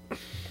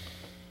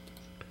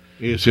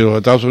 Y si los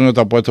Estados Unidos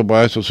están puestos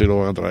para eso, sí lo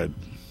van a traer.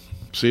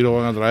 Sí lo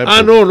van a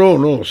traer.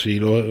 No. Si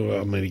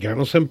los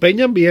americanos se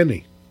empeñan,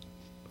 viene.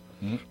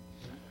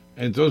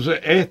 Entonces,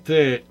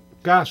 este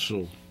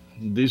caso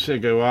dice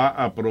que va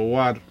a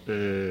probar,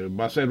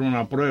 va a ser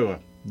una prueba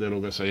de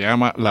lo que se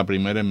llama la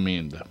primera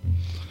enmienda.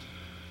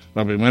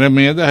 La primera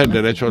enmienda es el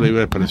derecho a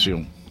libre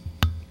expresión.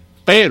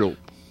 Pero,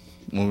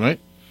 ¿okay?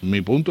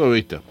 Mi punto de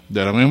vista,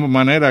 de la misma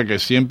manera que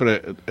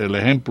siempre el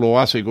ejemplo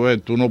básico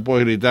es, tú no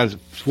puedes gritar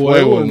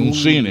fuego en un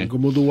cine,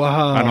 ¿cómo tú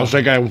vas a no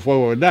ser que haya un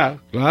fuego, ¿verdad?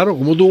 Claro,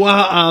 ¿cómo tú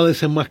vas a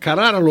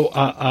desenmascarar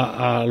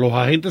a los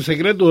agentes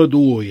secretos de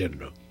tu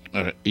gobierno?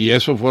 Y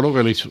eso fue lo que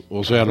él hizo.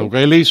 O sea, lo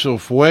que él hizo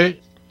fue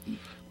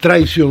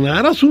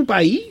traicionar a su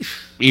país.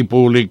 y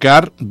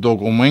publicar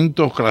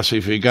documentos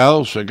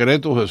clasificados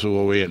secretos de su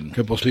gobierno.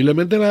 Que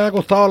posiblemente le haya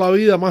costado la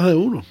vida a más de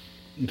uno.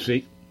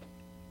 Sí.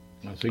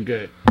 Así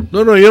que...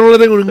 No, yo no le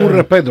tengo ningún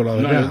respeto, la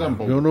verdad. No, yo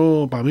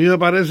tampoco. Para mí me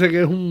parece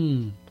que es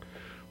un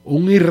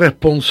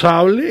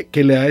irresponsable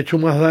que le ha hecho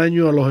más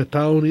daño a los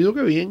Estados Unidos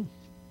que bien.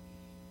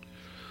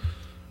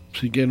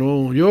 Así que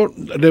no, yo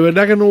de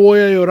verdad que no voy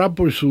a llorar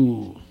por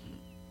sus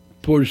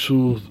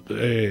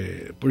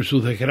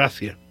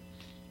desgracias.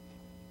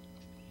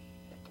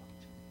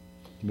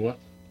 Bueno,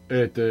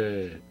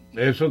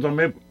 eso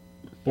también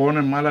pone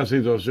en mala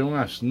situación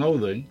a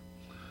Snowden.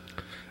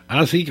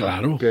 Ah, sí,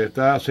 claro. Que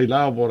está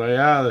asilado por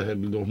allá desde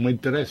el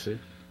 2013.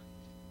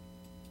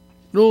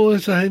 No,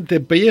 esa gente,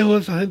 el pellejo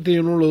de esa gente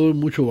yo no le doy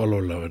mucho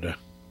valor, la verdad.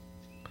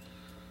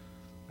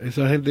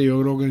 Esa gente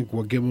yo creo que en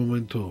cualquier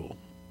momento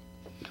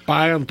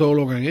pagan todo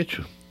lo que han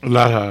hecho.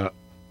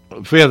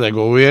 Fíjate, el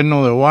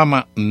gobierno de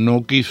Obama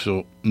no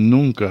quiso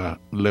nunca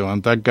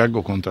levantar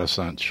cargos contra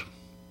Assange.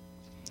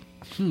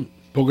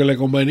 Porque le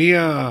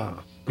convenía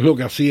lo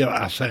que hacía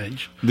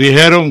Assange.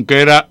 Dijeron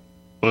que era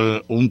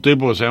un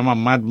tipo que se llama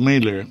Matt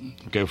Miller,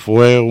 que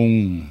fue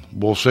un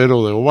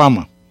vocero de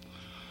Obama.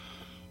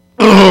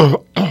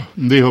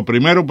 Dijo,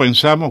 primero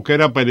pensamos que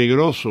era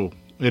peligroso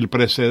el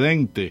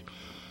precedente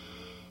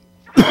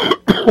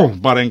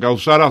para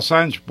encausar a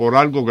Assange por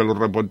algo que los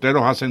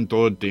reporteros hacen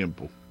todo el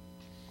tiempo.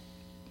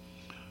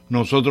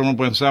 Nosotros no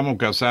pensamos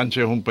que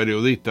Assange es un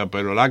periodista,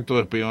 pero el acto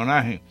de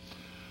espionaje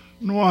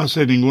no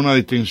hace ninguna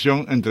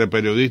distinción entre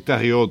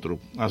periodistas y otros.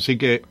 Así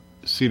que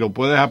si lo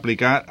puedes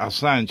aplicar a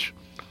Assange,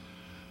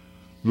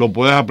 lo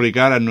puedes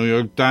aplicar al New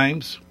York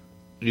Times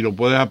y lo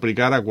puedes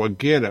aplicar a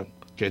cualquiera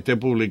que esté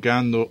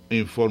publicando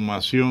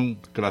información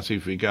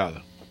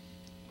clasificada.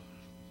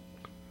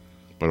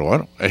 Pero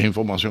bueno, es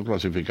información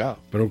clasificada.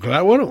 Pero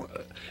claro, bueno,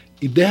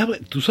 y déjame,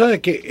 tú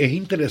sabes que es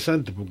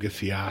interesante porque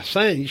si a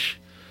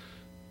Assange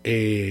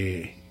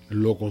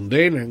lo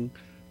condenan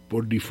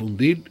por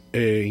difundir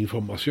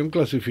información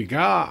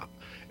clasificada,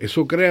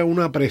 eso crea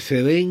una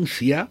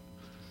precedencia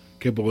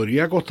que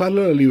podría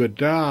costarle la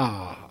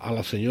libertad a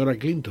la señora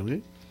Clinton,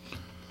 ¿eh?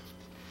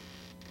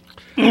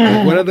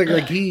 Acuérdate que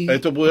aquí...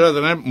 Esto pudiera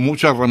tener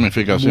muchas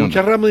ramificaciones.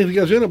 Muchas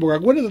ramificaciones, porque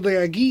acuérdate que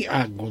aquí,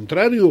 al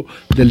contrario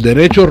del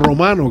derecho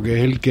romano, que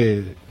es el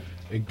que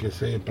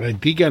se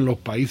practica en los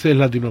países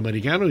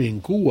latinoamericanos y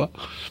en Cuba,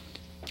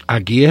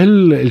 aquí es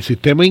el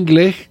sistema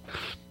inglés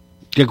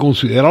que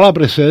considera la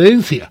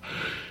precedencia.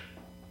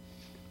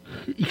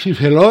 Y si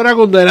se logra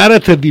condenar a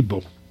este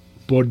tipo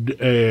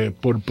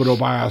por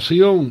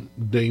propagación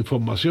de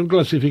información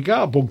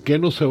clasificada, ¿por qué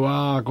no se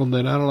va a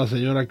condenar a la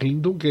señora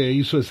Clinton, que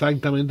hizo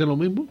exactamente lo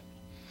mismo?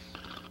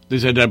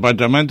 Dice, el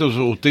Departamento de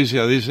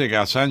Justicia dice que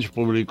Assange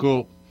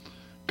publicó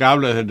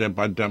cables del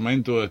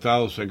Departamento de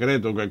Estado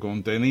Secreto que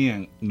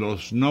contenían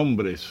los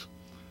nombres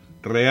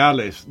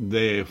reales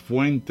de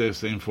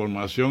fuentes de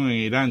información en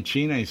Irán,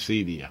 China y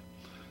Siria.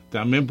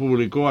 También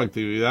publicó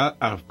actividad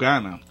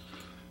afgana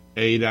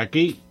e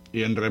iraquí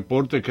y en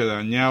reportes que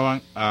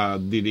dañaban a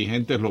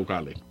dirigentes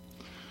locales.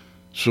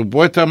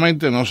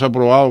 Supuestamente no se ha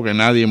probado que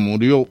nadie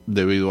murió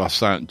debido a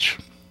Assange.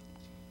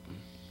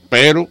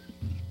 Pero,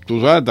 tú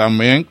sabes,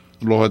 también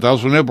los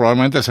Estados Unidos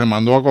probablemente se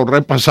mandó a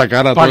correr para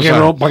sacar a para que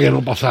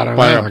no pasara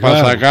nada,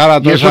 para sacar a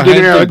toda esa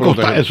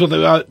gente. Eso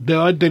debe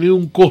haber tenido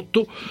un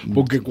costo,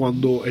 porque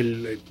cuando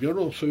yo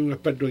no soy un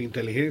experto en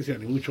inteligencia,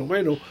 ni mucho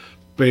menos,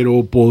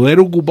 pero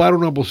poder ocupar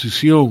una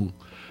posición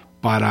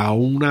para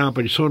una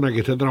persona que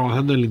esté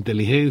trabajando en la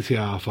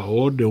inteligencia a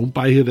favor de un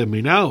país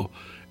determinado,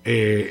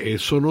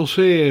 eso no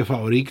se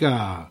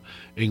fabrica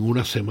en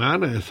una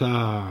semana,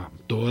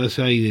 toda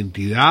esa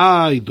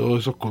identidad y todos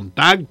esos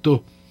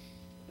contactos,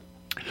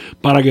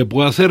 para que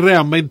pueda ser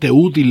realmente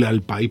útil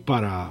al país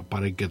para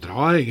el que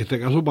trabaje, en este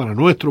caso para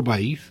nuestro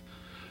país,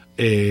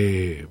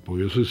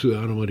 porque yo soy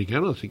ciudadano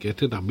americano, así que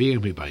este también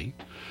es mi país.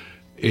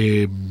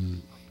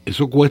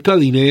 Eso cuesta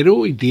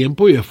dinero y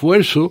tiempo y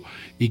esfuerzo,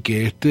 y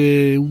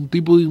que un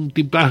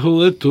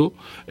tipajo de esto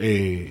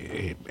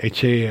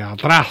eche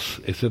atrás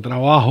ese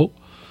trabajo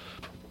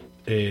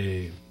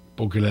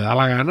porque le da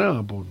la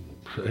gana,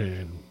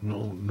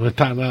 no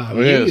está nada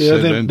bien.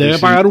 Debe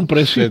pagar un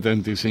precio.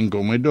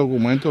 75,000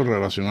 documentos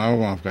relacionados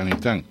con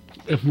Afganistán.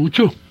 Es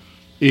mucho.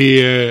 Y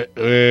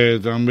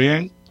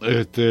también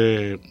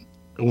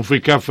un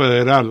fiscal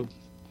federal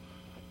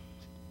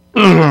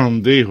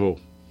dijo,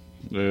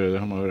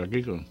 déjame ver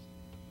aquí,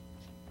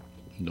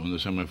 ¿dónde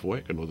se me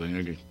fue? Que lo tenía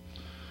aquí.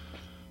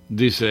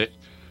 Dice,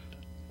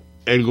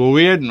 el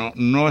gobierno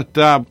no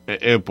está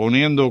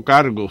poniendo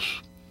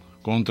cargos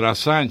contra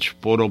Assange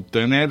por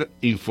obtener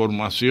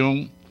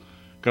información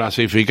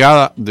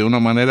clasificada de una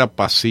manera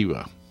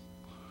pasiva.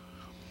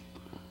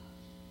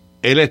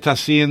 Él está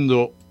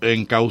siendo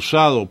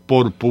encausado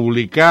por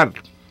publicar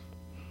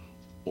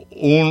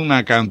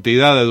una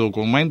cantidad de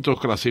documentos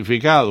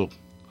clasificados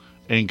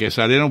en que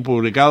salieron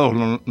publicados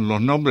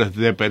los nombres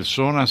de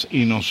personas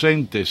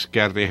inocentes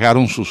que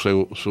arriesgaron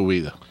su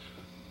vida.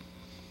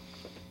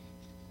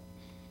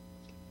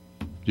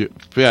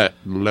 Fíjate,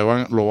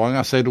 lo van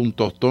a hacer un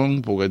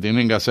tostón porque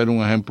tienen que hacer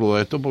un ejemplo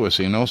de esto, porque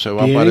si no se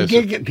va a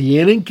aparecer.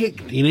 Tienen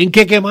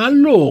que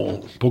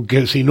quemarlo,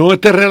 porque si no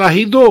este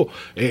relajito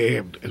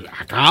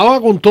acaba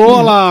con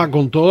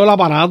todo el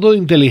aparato de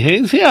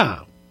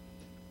inteligencia.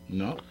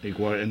 No,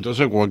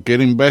 entonces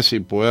cualquier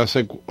imbécil puede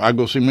hacer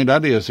algo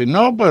similar y decir,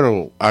 no,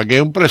 pero aquí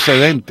hay un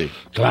precedente.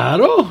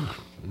 Claro.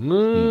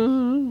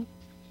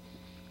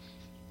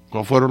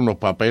 ¿Cuáles fueron los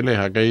papeles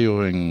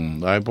aquellos en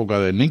la época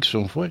de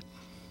Nixon? Fue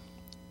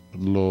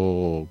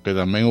lo que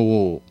también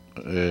hubo.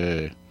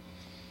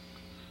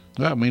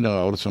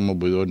 Mira, ahora se me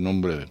olvidó el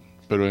nombre,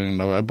 pero en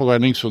la época de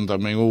Nixon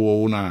también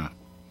hubo una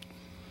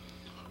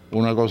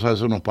cosa de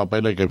esos, unos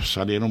papeles que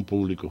salieron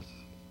públicos.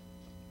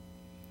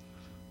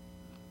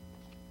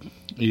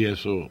 Y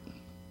eso,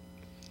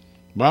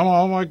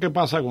 vamos a ver qué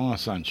pasa con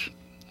Assange.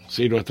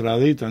 Si lo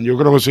extraditan, yo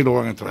creo que sí lo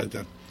van a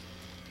extraditar.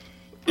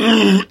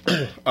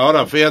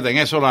 Ahora, fíjate, en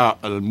eso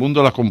el mundo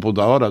de las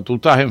computadoras. Tú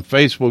estás en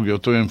Facebook, yo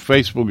estoy en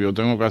Facebook, yo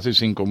tengo casi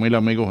 5,000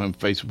 amigos en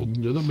Facebook.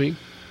 Yo también.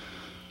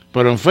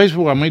 Pero en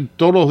Facebook a mí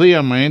todos los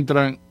días me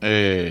entran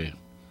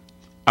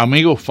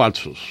amigos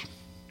falsos.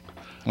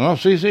 No,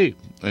 sí.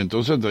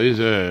 Entonces te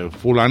dice,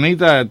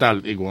 fulanita de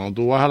tal, y cuando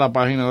tú vas a la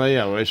página de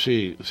ella a ver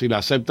si la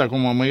aceptas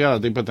como amiga, la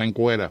tipa está en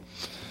cuera.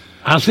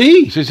 ¿Ah,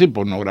 sí? Sí,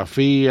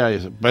 pornografía,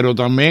 pero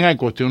también hay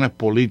cuestiones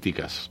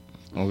políticas,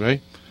 ¿ok?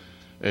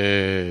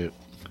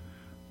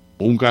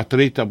 Un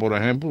castrista, por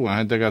ejemplo, un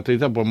agente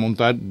castrista puede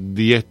montar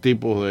 10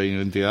 tipos de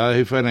identidades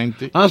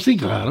diferentes. Ah, sí,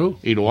 claro.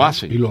 Y lo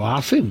hacen. Y lo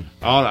hacen.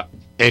 Ahora,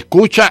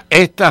 escucha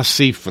esta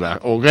cifra,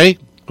 ¿ok?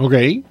 Ok.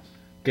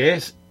 Que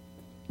es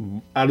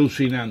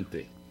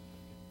alucinante.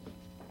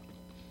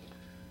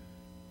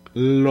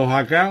 Los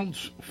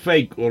accounts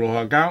fake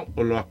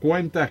o las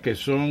cuentas que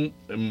son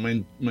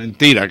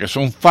mentiras, que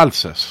son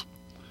falsas.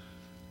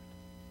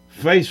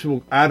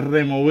 Facebook ha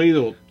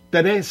removido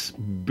 3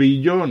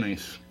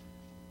 billones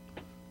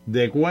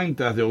de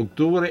cuentas de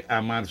octubre a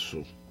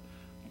marzo.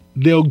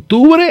 De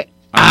octubre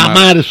a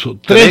marzo.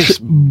 3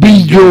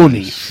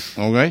 billones.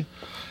 ¿Ok?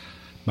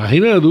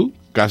 Imagínate tú.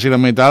 Casi la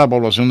mitad de la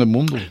población del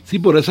mundo. Sí,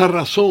 por esa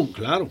razón,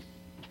 claro.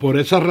 Por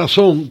esa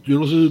razón, yo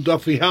no sé si tú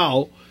has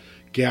fijado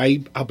que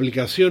hay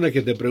aplicaciones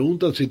que te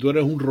preguntan si tú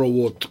eres un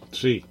robot.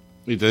 Sí.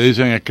 Y te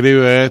dicen,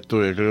 escribe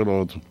esto y escribe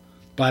lo otro.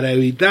 Para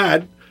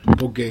evitar,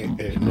 porque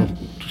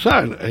tú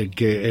sabes,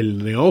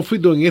 el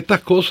neófito en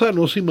estas cosas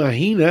no se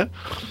imagina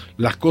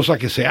las cosas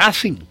que se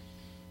hacen.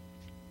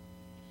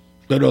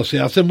 Pero se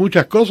hacen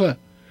muchas cosas.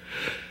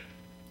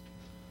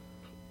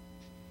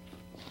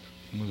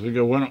 Así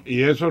que bueno,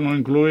 y eso no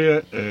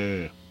incluye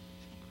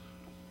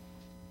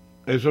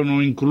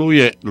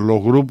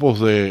los grupos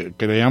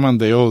que le llaman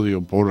de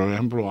odio, por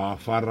ejemplo a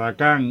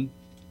Farrakhan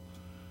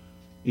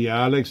y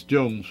a Alex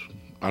Jones.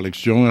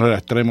 Alex Jones es de la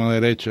extrema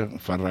derecha,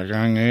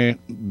 Farrakhan es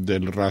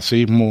del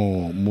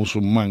racismo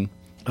musulmán,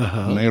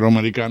 negro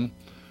americano.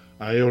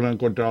 A ellos le han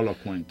cortado las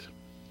cuentas.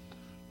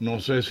 No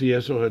sé si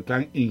esos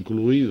están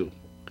incluidos.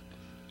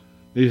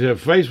 Dice,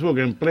 Facebook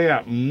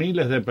emplea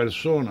miles de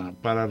personas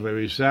para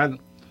revisar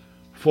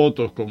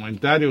fotos,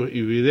 comentarios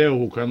y videos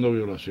buscando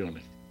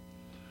violaciones.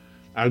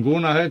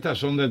 Algunas de estas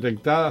son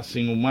detectadas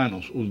sin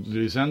humanos,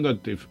 utilizando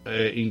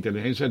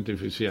inteligencia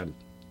artificial.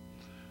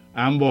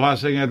 Ambos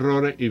hacen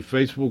errores y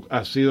Facebook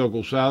ha sido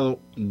acusado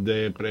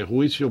de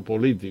prejuicio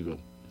político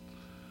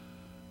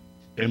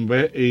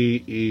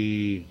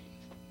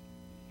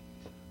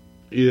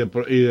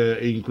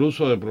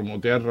incluso de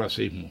promover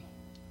racismo.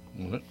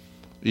 ¿Okay?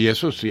 Y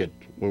eso es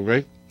cierto, ¿ok?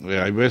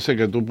 Hay veces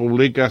que tú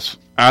publicas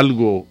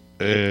algo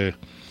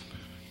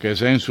que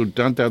sea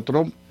insultante a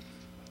Trump.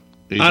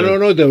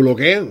 No, te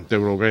bloquean. Te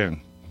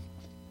bloquean.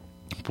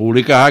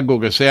 Publicas algo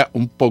que sea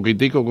un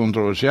poquitico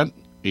controversial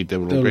y te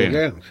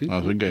bloquean. Sí.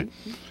 Así que...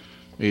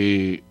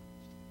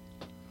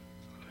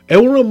 es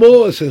un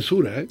modo de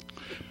censura, ¿eh?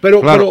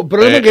 Pero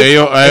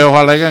ellos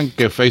alegan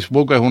que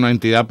Facebook es una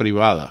entidad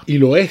privada. Y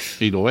lo es.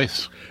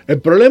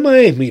 El problema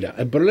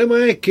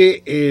es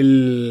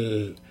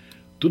que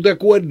tú te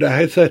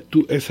acuerdas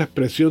esa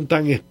expresión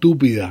tan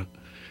estúpida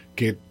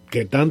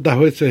que tantas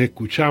veces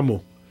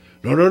escuchamos.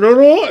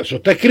 No, eso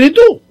está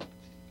escrito.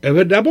 Es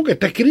verdad, porque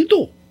está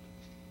escrito.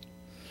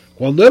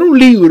 Cuando era un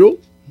libro...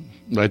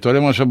 La historia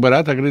de Moshe Verá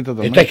está escrita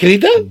también. ¿Está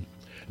escrita?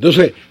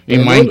 Entonces... Y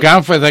Mein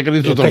Kampf está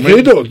escrito también.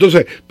 Escrito.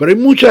 Entonces, pero hay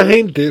mucha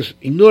gente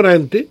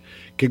ignorante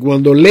que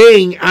cuando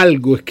leen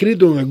algo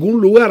escrito en algún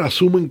lugar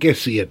asumen que es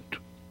cierto.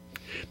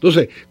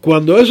 Entonces,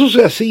 cuando eso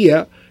se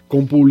hacía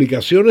con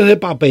publicaciones de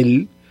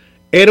papel,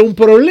 era un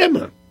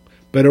problema.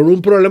 Pero era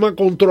un problema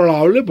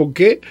controlable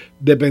porque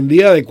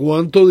dependía de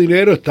cuánto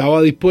dinero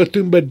estaba dispuesto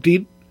a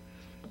invertir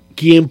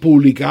quien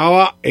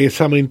publicaba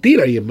esa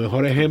mentira. Y el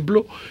mejor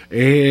ejemplo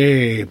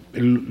es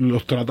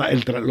los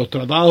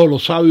tratados de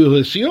los sabios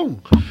de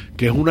Sion,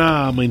 que es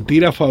una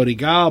mentira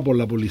fabricada por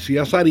la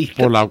policía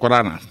zarista. Por la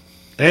Ucrania.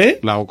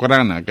 La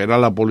Ucrania, que era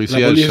la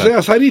policía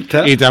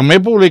zarista. Y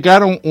también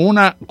publicaron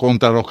una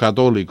contra los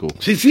católicos.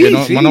 Sí.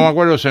 No me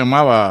acuerdo, se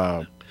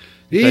llamaba...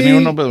 Tenía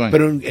un nombre también.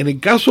 Pero en el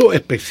caso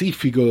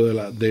específico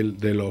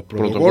de los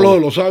protocolos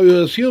de los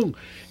sabios de Sion,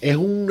 es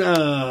un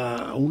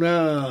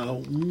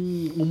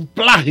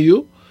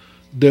plagio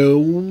de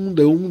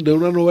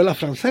una novela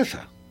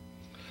francesa.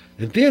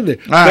 ¿Entiendes?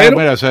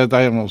 Mira, ese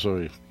detalle no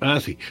soy.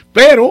 Sí.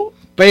 Pero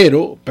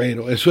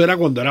eso era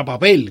cuando era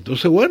papel.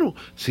 Entonces, bueno,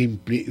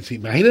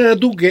 imagínate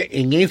tú que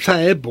en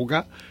esa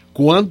época,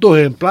 ¿cuántos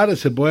ejemplares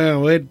se pueden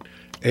haber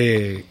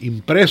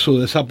impreso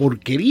de esa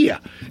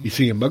porquería? Y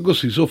sin embargo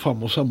se hizo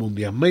famosa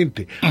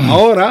mundialmente.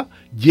 Ahora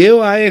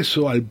lleva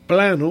eso al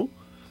plano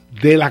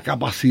de la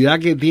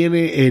capacidad que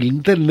tiene el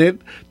internet,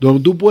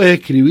 donde tú puedes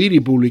escribir y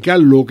publicar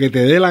lo que te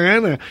dé la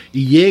gana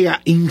y llega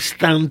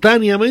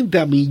instantáneamente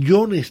a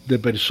millones de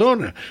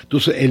personas.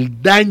 Entonces el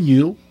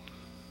daño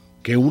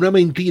que una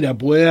mentira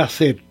puede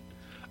hacer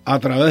a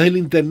través del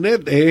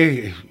internet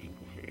es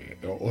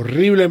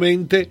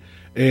horriblemente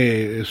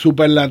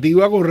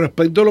superlativa con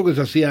respecto a lo que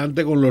se hacía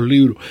antes con los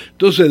libros.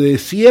 Entonces, de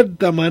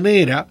cierta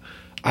manera,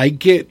 hay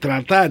que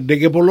tratar de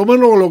que por lo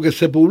menos lo que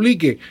se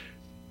publique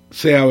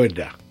sea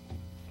verdad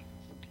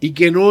y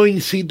que no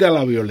incite a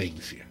la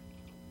violencia.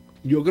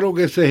 Yo creo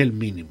que ese es el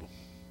mínimo.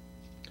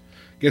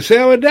 Que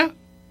sea verdad,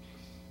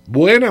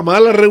 buena,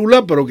 mala,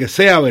 regular, pero que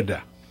sea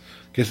verdad.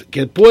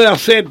 Que pueda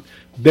ser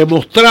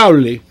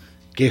demostrable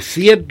que es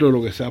cierto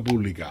lo que se ha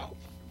publicado.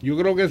 Yo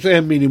creo que ese es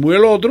el mínimo. Y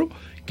el otro,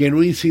 que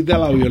no incita a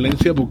la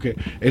violencia, porque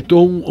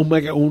esto es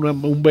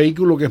un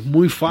vehículo que es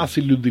muy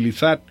fácil de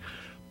utilizar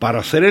para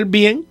hacer el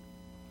bien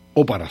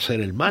o para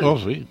hacer el mal.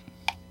 Sí.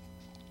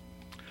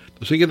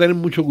 Entonces hay que tener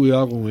mucho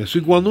cuidado con eso.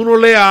 Y cuando uno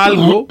lea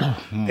algo,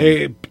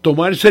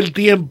 tomarse el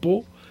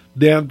tiempo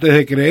de, antes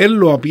de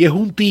creerlo a pie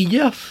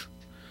juntillas,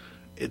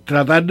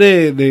 tratar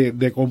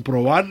de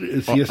comprobar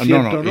si es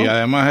cierto o no. Y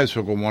además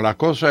eso, como las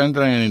cosas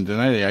entran en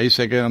internet y ahí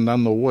se quedan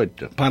dando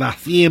vueltas. Para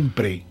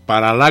siempre.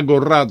 Para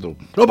largo rato.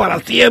 No, para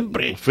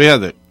siempre.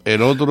 Fíjate,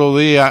 el otro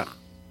día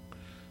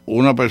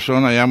una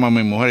persona llama a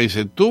mi mujer y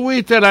dice, ¿tú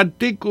viste el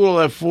artículo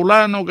de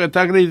fulano que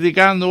está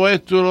criticando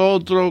esto y lo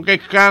otro? ¡Qué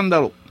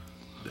escándalo!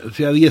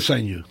 Hacía 10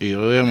 años. Y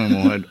yo dije a mi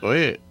mujer,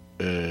 oye,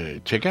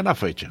 checa la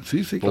fecha.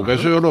 Sí, porque claro.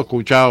 Eso yo lo he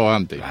escuchado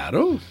antes.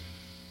 Claro.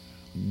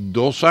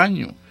 2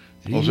 años.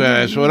 O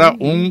sea, eso era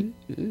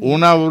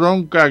una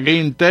bronca aquí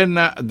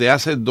interna de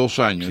hace 2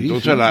 años.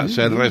 Entonces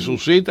se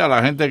resucita,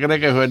 la gente cree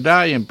que es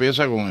verdad y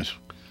empieza con eso.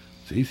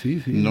 Sí.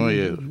 No,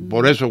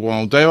 por eso,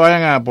 cuando ustedes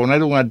vayan a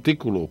poner un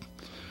artículo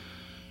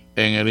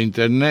en el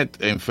internet,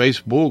 en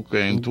Facebook,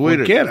 en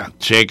Twitter, cualquiera,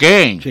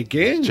 chequen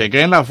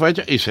la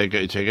fecha y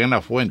chequen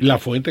la fuente. La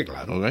fuente,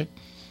 claro. ¿Okay?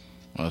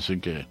 Así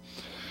que,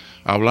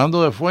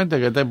 hablando de fuente,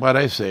 ¿qué te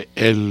parece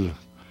el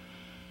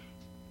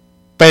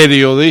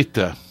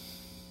periodista?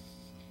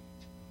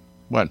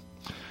 Bueno,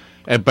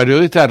 el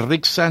periodista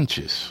Rick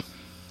Sánchez.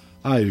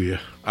 Ay, Dios.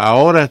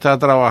 Ahora está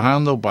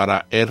trabajando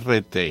para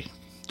RT.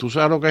 ¿Tú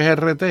sabes lo que es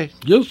RT?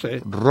 Yo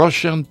sé.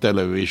 Russian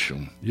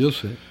Television. Yo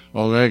sé.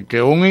 Okay,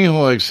 que un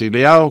hijo de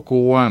exiliados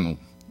cubanos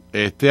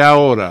esté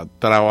ahora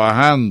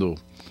trabajando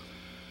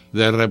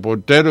de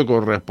reportero y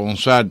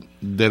corresponsal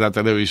de la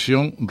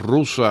televisión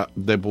rusa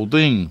de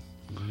Putin.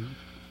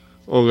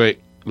 Okay,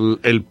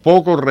 el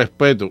poco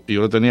respeto, y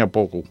yo le tenía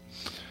poco,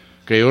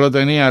 que yo le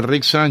tenía a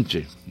Rick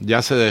Sánchez,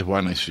 ya se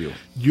desvaneció.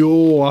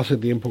 Yo hace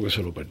tiempo que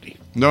se lo perdí.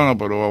 No,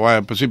 pero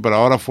vaya, pues sí, pero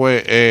ahora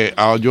fue,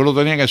 yo lo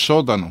tenía en el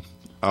sótano.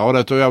 Ahora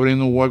estoy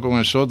abriendo un hueco en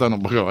el sótano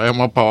porque vaya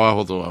más para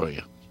abajo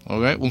todavía.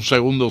 ¿Okay? Un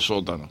segundo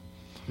sótano.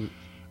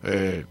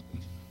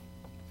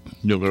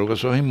 Yo creo que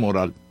eso es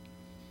inmoral.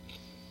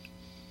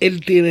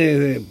 Él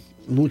tiene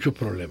muchos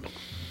problemas.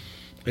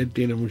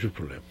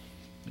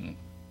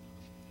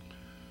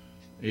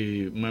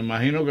 Y me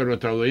imagino que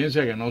nuestra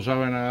audiencia, que no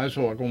sabe nada de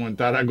eso, va a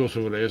comentar algo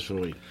sobre eso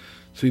hoy.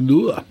 Sin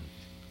duda.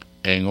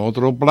 En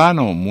otro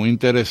plano, muy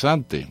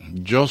interesante,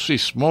 Jussie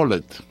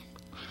Smollett,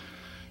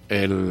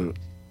 el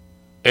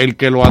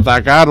que lo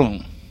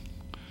atacaron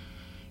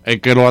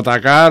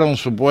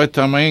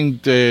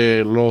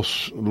supuestamente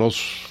los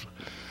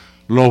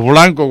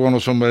blancos con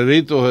los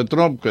sombreritos de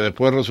Trump, que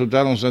después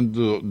resultaron ser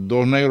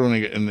 2 negros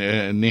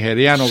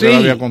nigerianos que él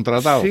había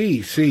contratado.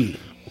 Sí.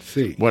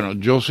 Bueno,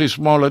 Jussie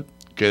Smollett,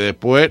 que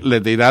después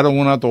le tiraron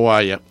una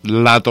toalla.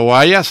 La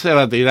toalla se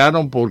la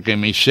tiraron porque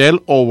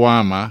Michelle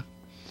Obama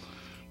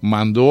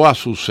mandó a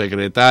su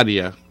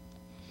secretaria,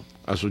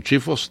 a su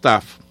chief of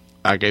staff,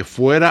 a que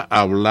fuera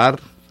a hablar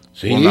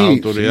con las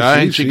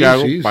autoridades en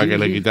Chicago para que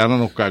le quitaran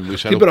los cargos. Y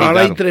se los pero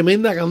ahora quitaron. hay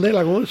tremenda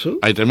candela con eso.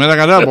 Hay tremenda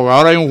candela porque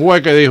ahora hay un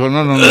juez que dijo,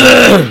 no,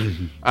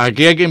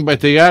 aquí hay que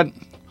investigar,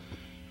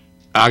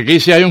 aquí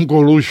sí hay un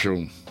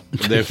collusion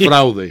de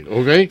fraude,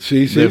 ¿ok?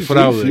 De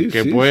fraude,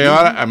 que puede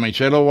llevar a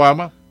Michelle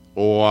Obama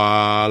o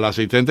al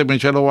asistente de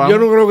Michelle Obama. Yo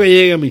no creo que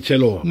llegue a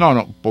Michelle Obama.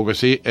 No, porque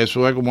sí,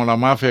 eso es como la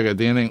mafia, que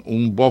tienen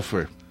un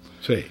buffer.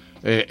 Sí.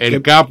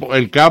 El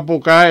capo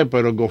cae,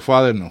 pero el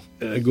Godfather no.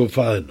 El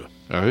Godfather no.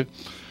 ¿Sí?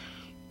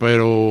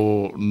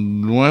 Pero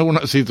no es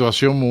una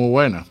situación muy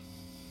buena,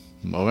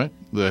 ¿no ves?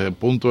 Desde el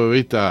punto de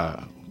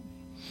vista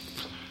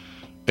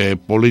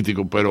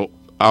político. Pero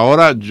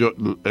ahora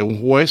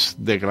un juez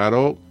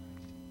declaró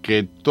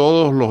que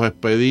todos los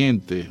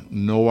expedientes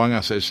no van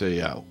a ser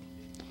sellados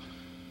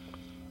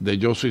de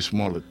Joseph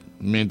Smollett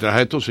mientras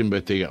esto se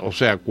investiga. O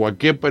sea,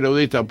 cualquier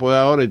periodista puede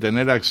ahora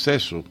tener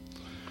acceso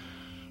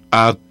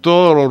a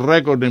todos los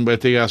récords de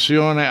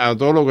investigaciones, a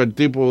todo lo que el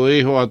tipo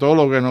dijo, a todo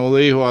lo que no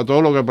dijo, a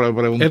todo lo que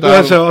preguntaron. Esto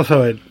ya se va a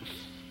saber.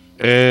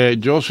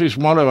 Joseph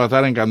Smollett va a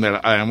estar en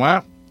candela.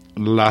 Además,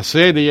 la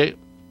serie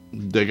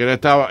de que él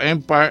estaba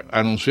Empire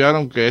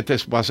anunciaron que este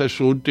va a ser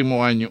su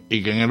último año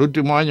y que en el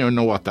último año él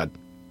no va a estar.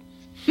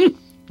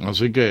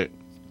 Así que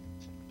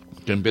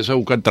empiece a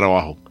buscar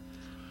trabajo.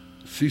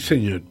 Sí,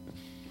 señor.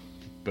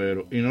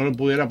 Y no le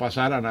pudiera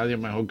pasar a nadie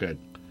mejor que él.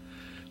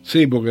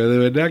 Sí, porque de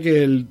verdad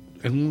que él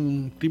es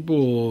un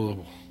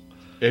tipo...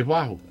 Es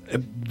bajo.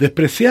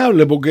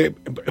 Despreciable, porque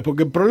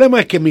el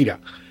problema es que, mira,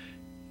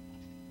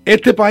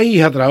 este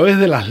país a través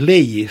de las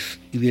leyes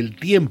y del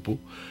tiempo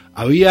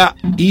había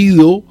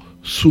ido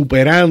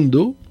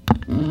superando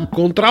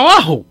con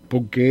trabajo,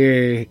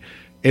 porque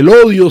el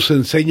odio se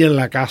enseña en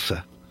la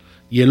casa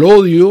y el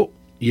odio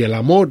y el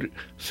amor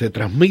se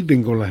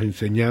transmiten con las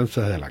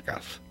enseñanzas de la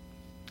casa.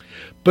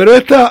 Pero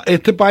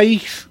este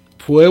país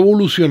fue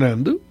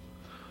evolucionando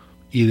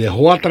y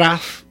dejó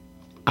atrás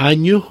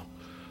años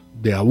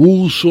de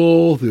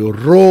abusos, de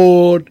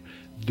horror,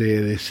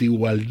 de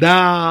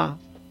desigualdad,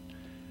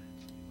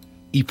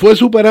 y fue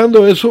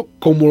superando eso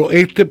como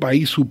este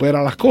país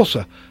supera las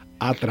cosas,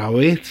 a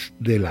través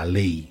de la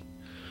ley.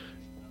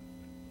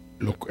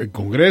 El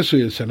Congreso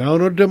y el Senado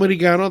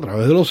norteamericano a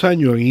través de los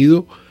años han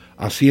ido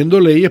haciendo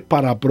leyes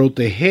para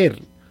proteger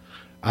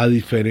a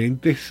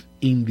diferentes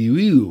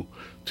individuos.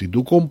 Si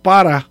tú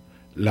comparas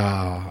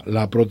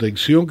la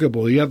protección que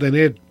podía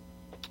tener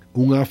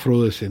un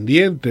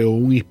afrodescendiente o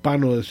un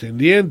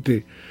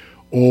hispanodescendiente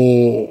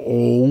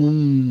o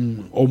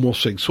un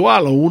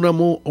homosexual o una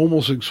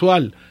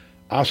homosexual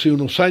hace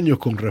unos años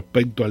con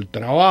respecto al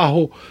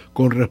trabajo,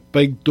 con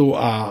respecto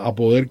a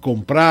poder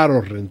comprar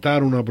o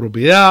rentar una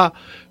propiedad,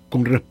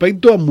 con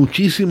respecto a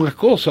muchísimas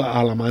cosas,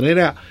 a la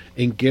manera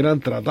en que eran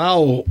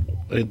tratados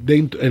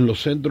en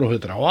los centros de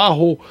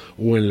trabajo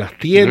o en las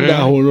tiendas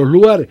o en los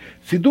lugares.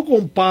 Si tú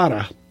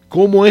comparas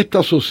cómo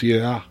esta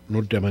sociedad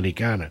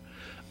norteamericana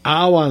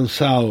ha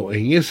avanzado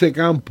en ese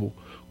campo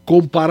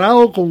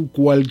comparado con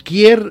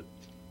cualquier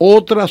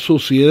otra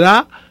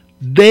sociedad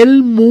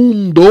del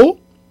mundo,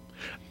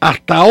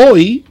 hasta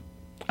hoy,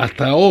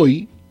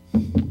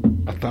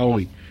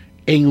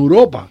 en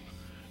Europa,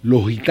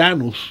 los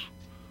gitanos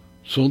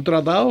son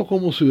tratados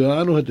como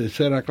ciudadanos de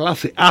tercera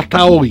clase,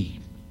 hasta hoy.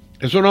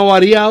 Eso no ha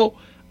variado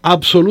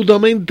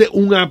absolutamente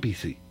un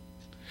ápice.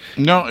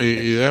 No, y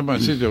déjame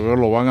decirte que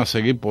lo van a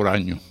seguir por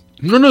años.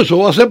 No, eso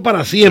va a ser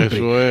para siempre.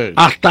 Eso es.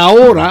 Hasta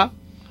ahora,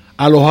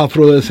 a los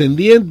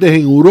afrodescendientes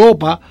en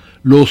Europa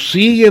los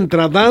siguen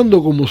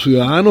tratando como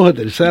ciudadanos de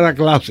tercera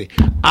clase,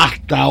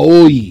 hasta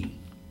hoy.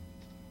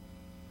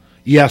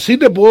 Y así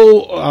te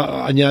puedo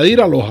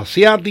añadir a los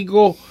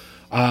asiáticos,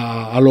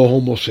 a los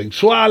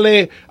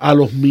homosexuales, a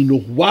los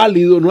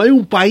minusválidos. No hay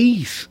un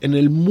país en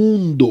el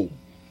mundo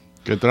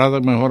que trate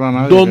mejor a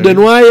nadie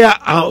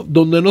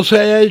donde no se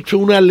haya hecho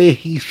una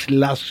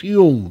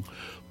legislación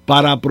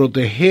para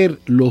proteger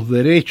los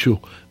derechos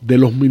de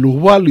los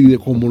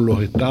minusválidos como en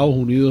los Estados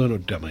Unidos de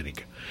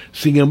Norteamérica.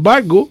 Sin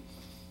embargo,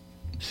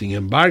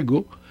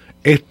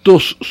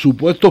 estos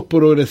supuestos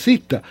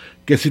progresistas,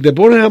 que si te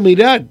pones a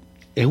mirar,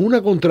 es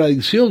una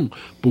contradicción,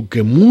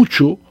 porque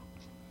muchos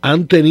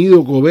han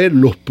tenido que ver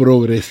los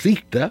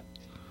progresistas,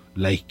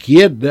 la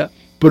izquierda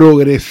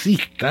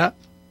progresista,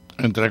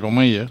 entre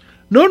comillas.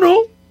 No,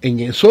 en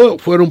eso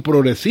fueron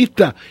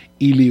progresistas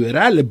y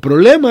liberales. El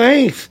problema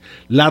es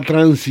la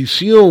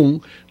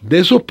transición de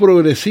esos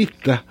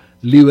progresistas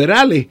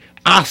liberales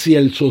hacia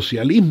el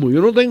socialismo.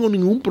 Yo no tengo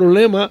ningún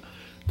problema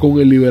con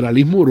el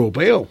liberalismo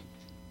europeo,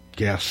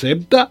 que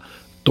acepta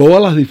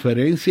todas las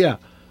diferencias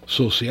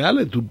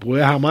sociales. Tú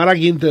puedes amar a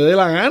quien te dé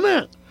la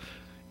gana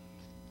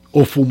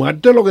o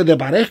fumarte lo que te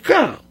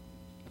parezca.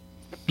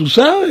 Tú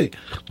sabes,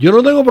 yo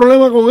no tengo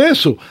problema con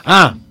eso.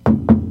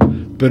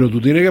 Pero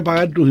tú tienes que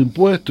pagar tus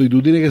impuestos y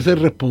tú tienes que ser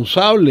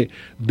responsable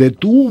de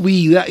tu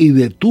vida y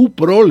de tu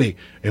prole.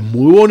 Es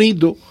muy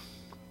bonito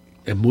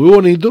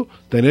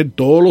tener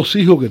todos los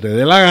hijos que te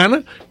dé la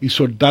gana y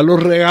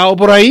soltarlos regados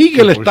por ahí,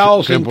 que el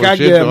Estado se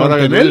encargue de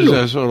mantenerlos.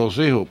 Eso de los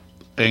hijos,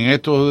 en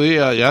estos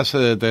días ya se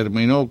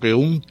determinó que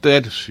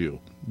 1/3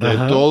 de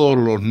todos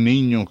los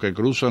niños que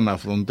cruzan la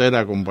frontera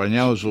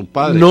acompañados de sus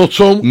padres no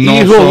son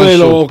hijos de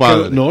los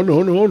padres. No, es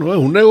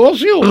un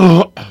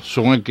negocio.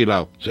 Son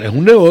alquilados. Es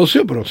un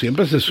negocio, pero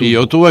siempre se sube. Y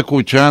yo estuve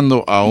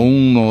escuchando a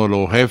uno de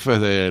los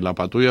jefes de la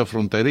patrulla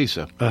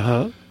fronteriza.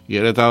 Y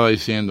él estaba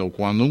diciendo,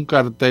 cuando un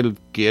cartel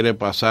quiere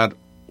pasar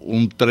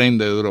un tren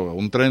de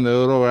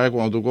droga es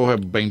cuando tú coges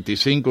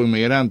 25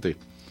 inmigrantes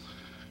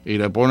y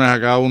le pones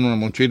a cada uno una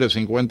mochila de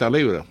 50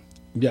 libras.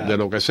 Ya. De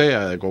lo que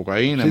sea, de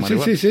cocaína,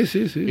 marihuana. Sí.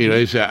 Y le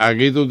dice,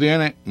 aquí tú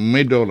tienes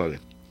 $1,000,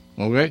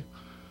 ¿ok?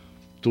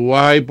 Tú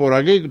vas a ir por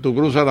aquí, tú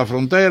cruzas la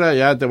frontera,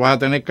 ya te vas a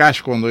tener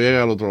cash cuando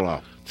llegues al otro lado.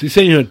 Sí,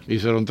 señor. Y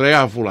se lo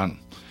entregas a fulano.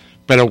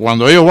 Pero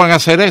cuando ellos van a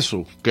hacer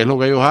eso, ¿qué es lo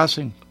que ellos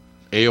hacen?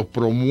 ellos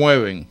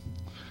promueven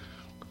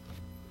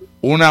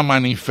una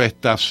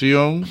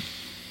manifestación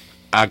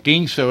a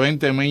 15,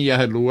 20 millas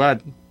del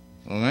lugar,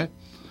 ¿no?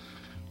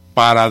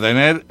 Para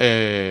tener...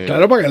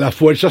 claro, para que las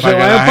fuerzas se vayan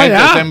para que la para gente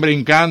allá. estén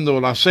brincando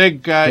la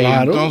cerca,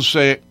 Claro. y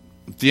entonces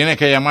tienes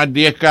que llamar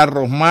 10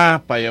 carros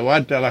más para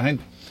llevarte a la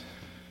gente.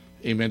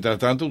 Y mientras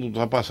tanto tú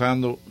estás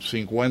pasando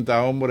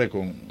 50 hombres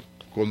con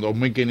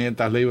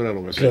 2.500 libras,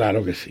 lo que sea.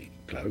 Claro que sí.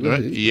 Claro que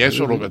sí. Y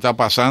eso es lo que está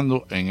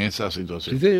pasando en esa situación. Sí, señor.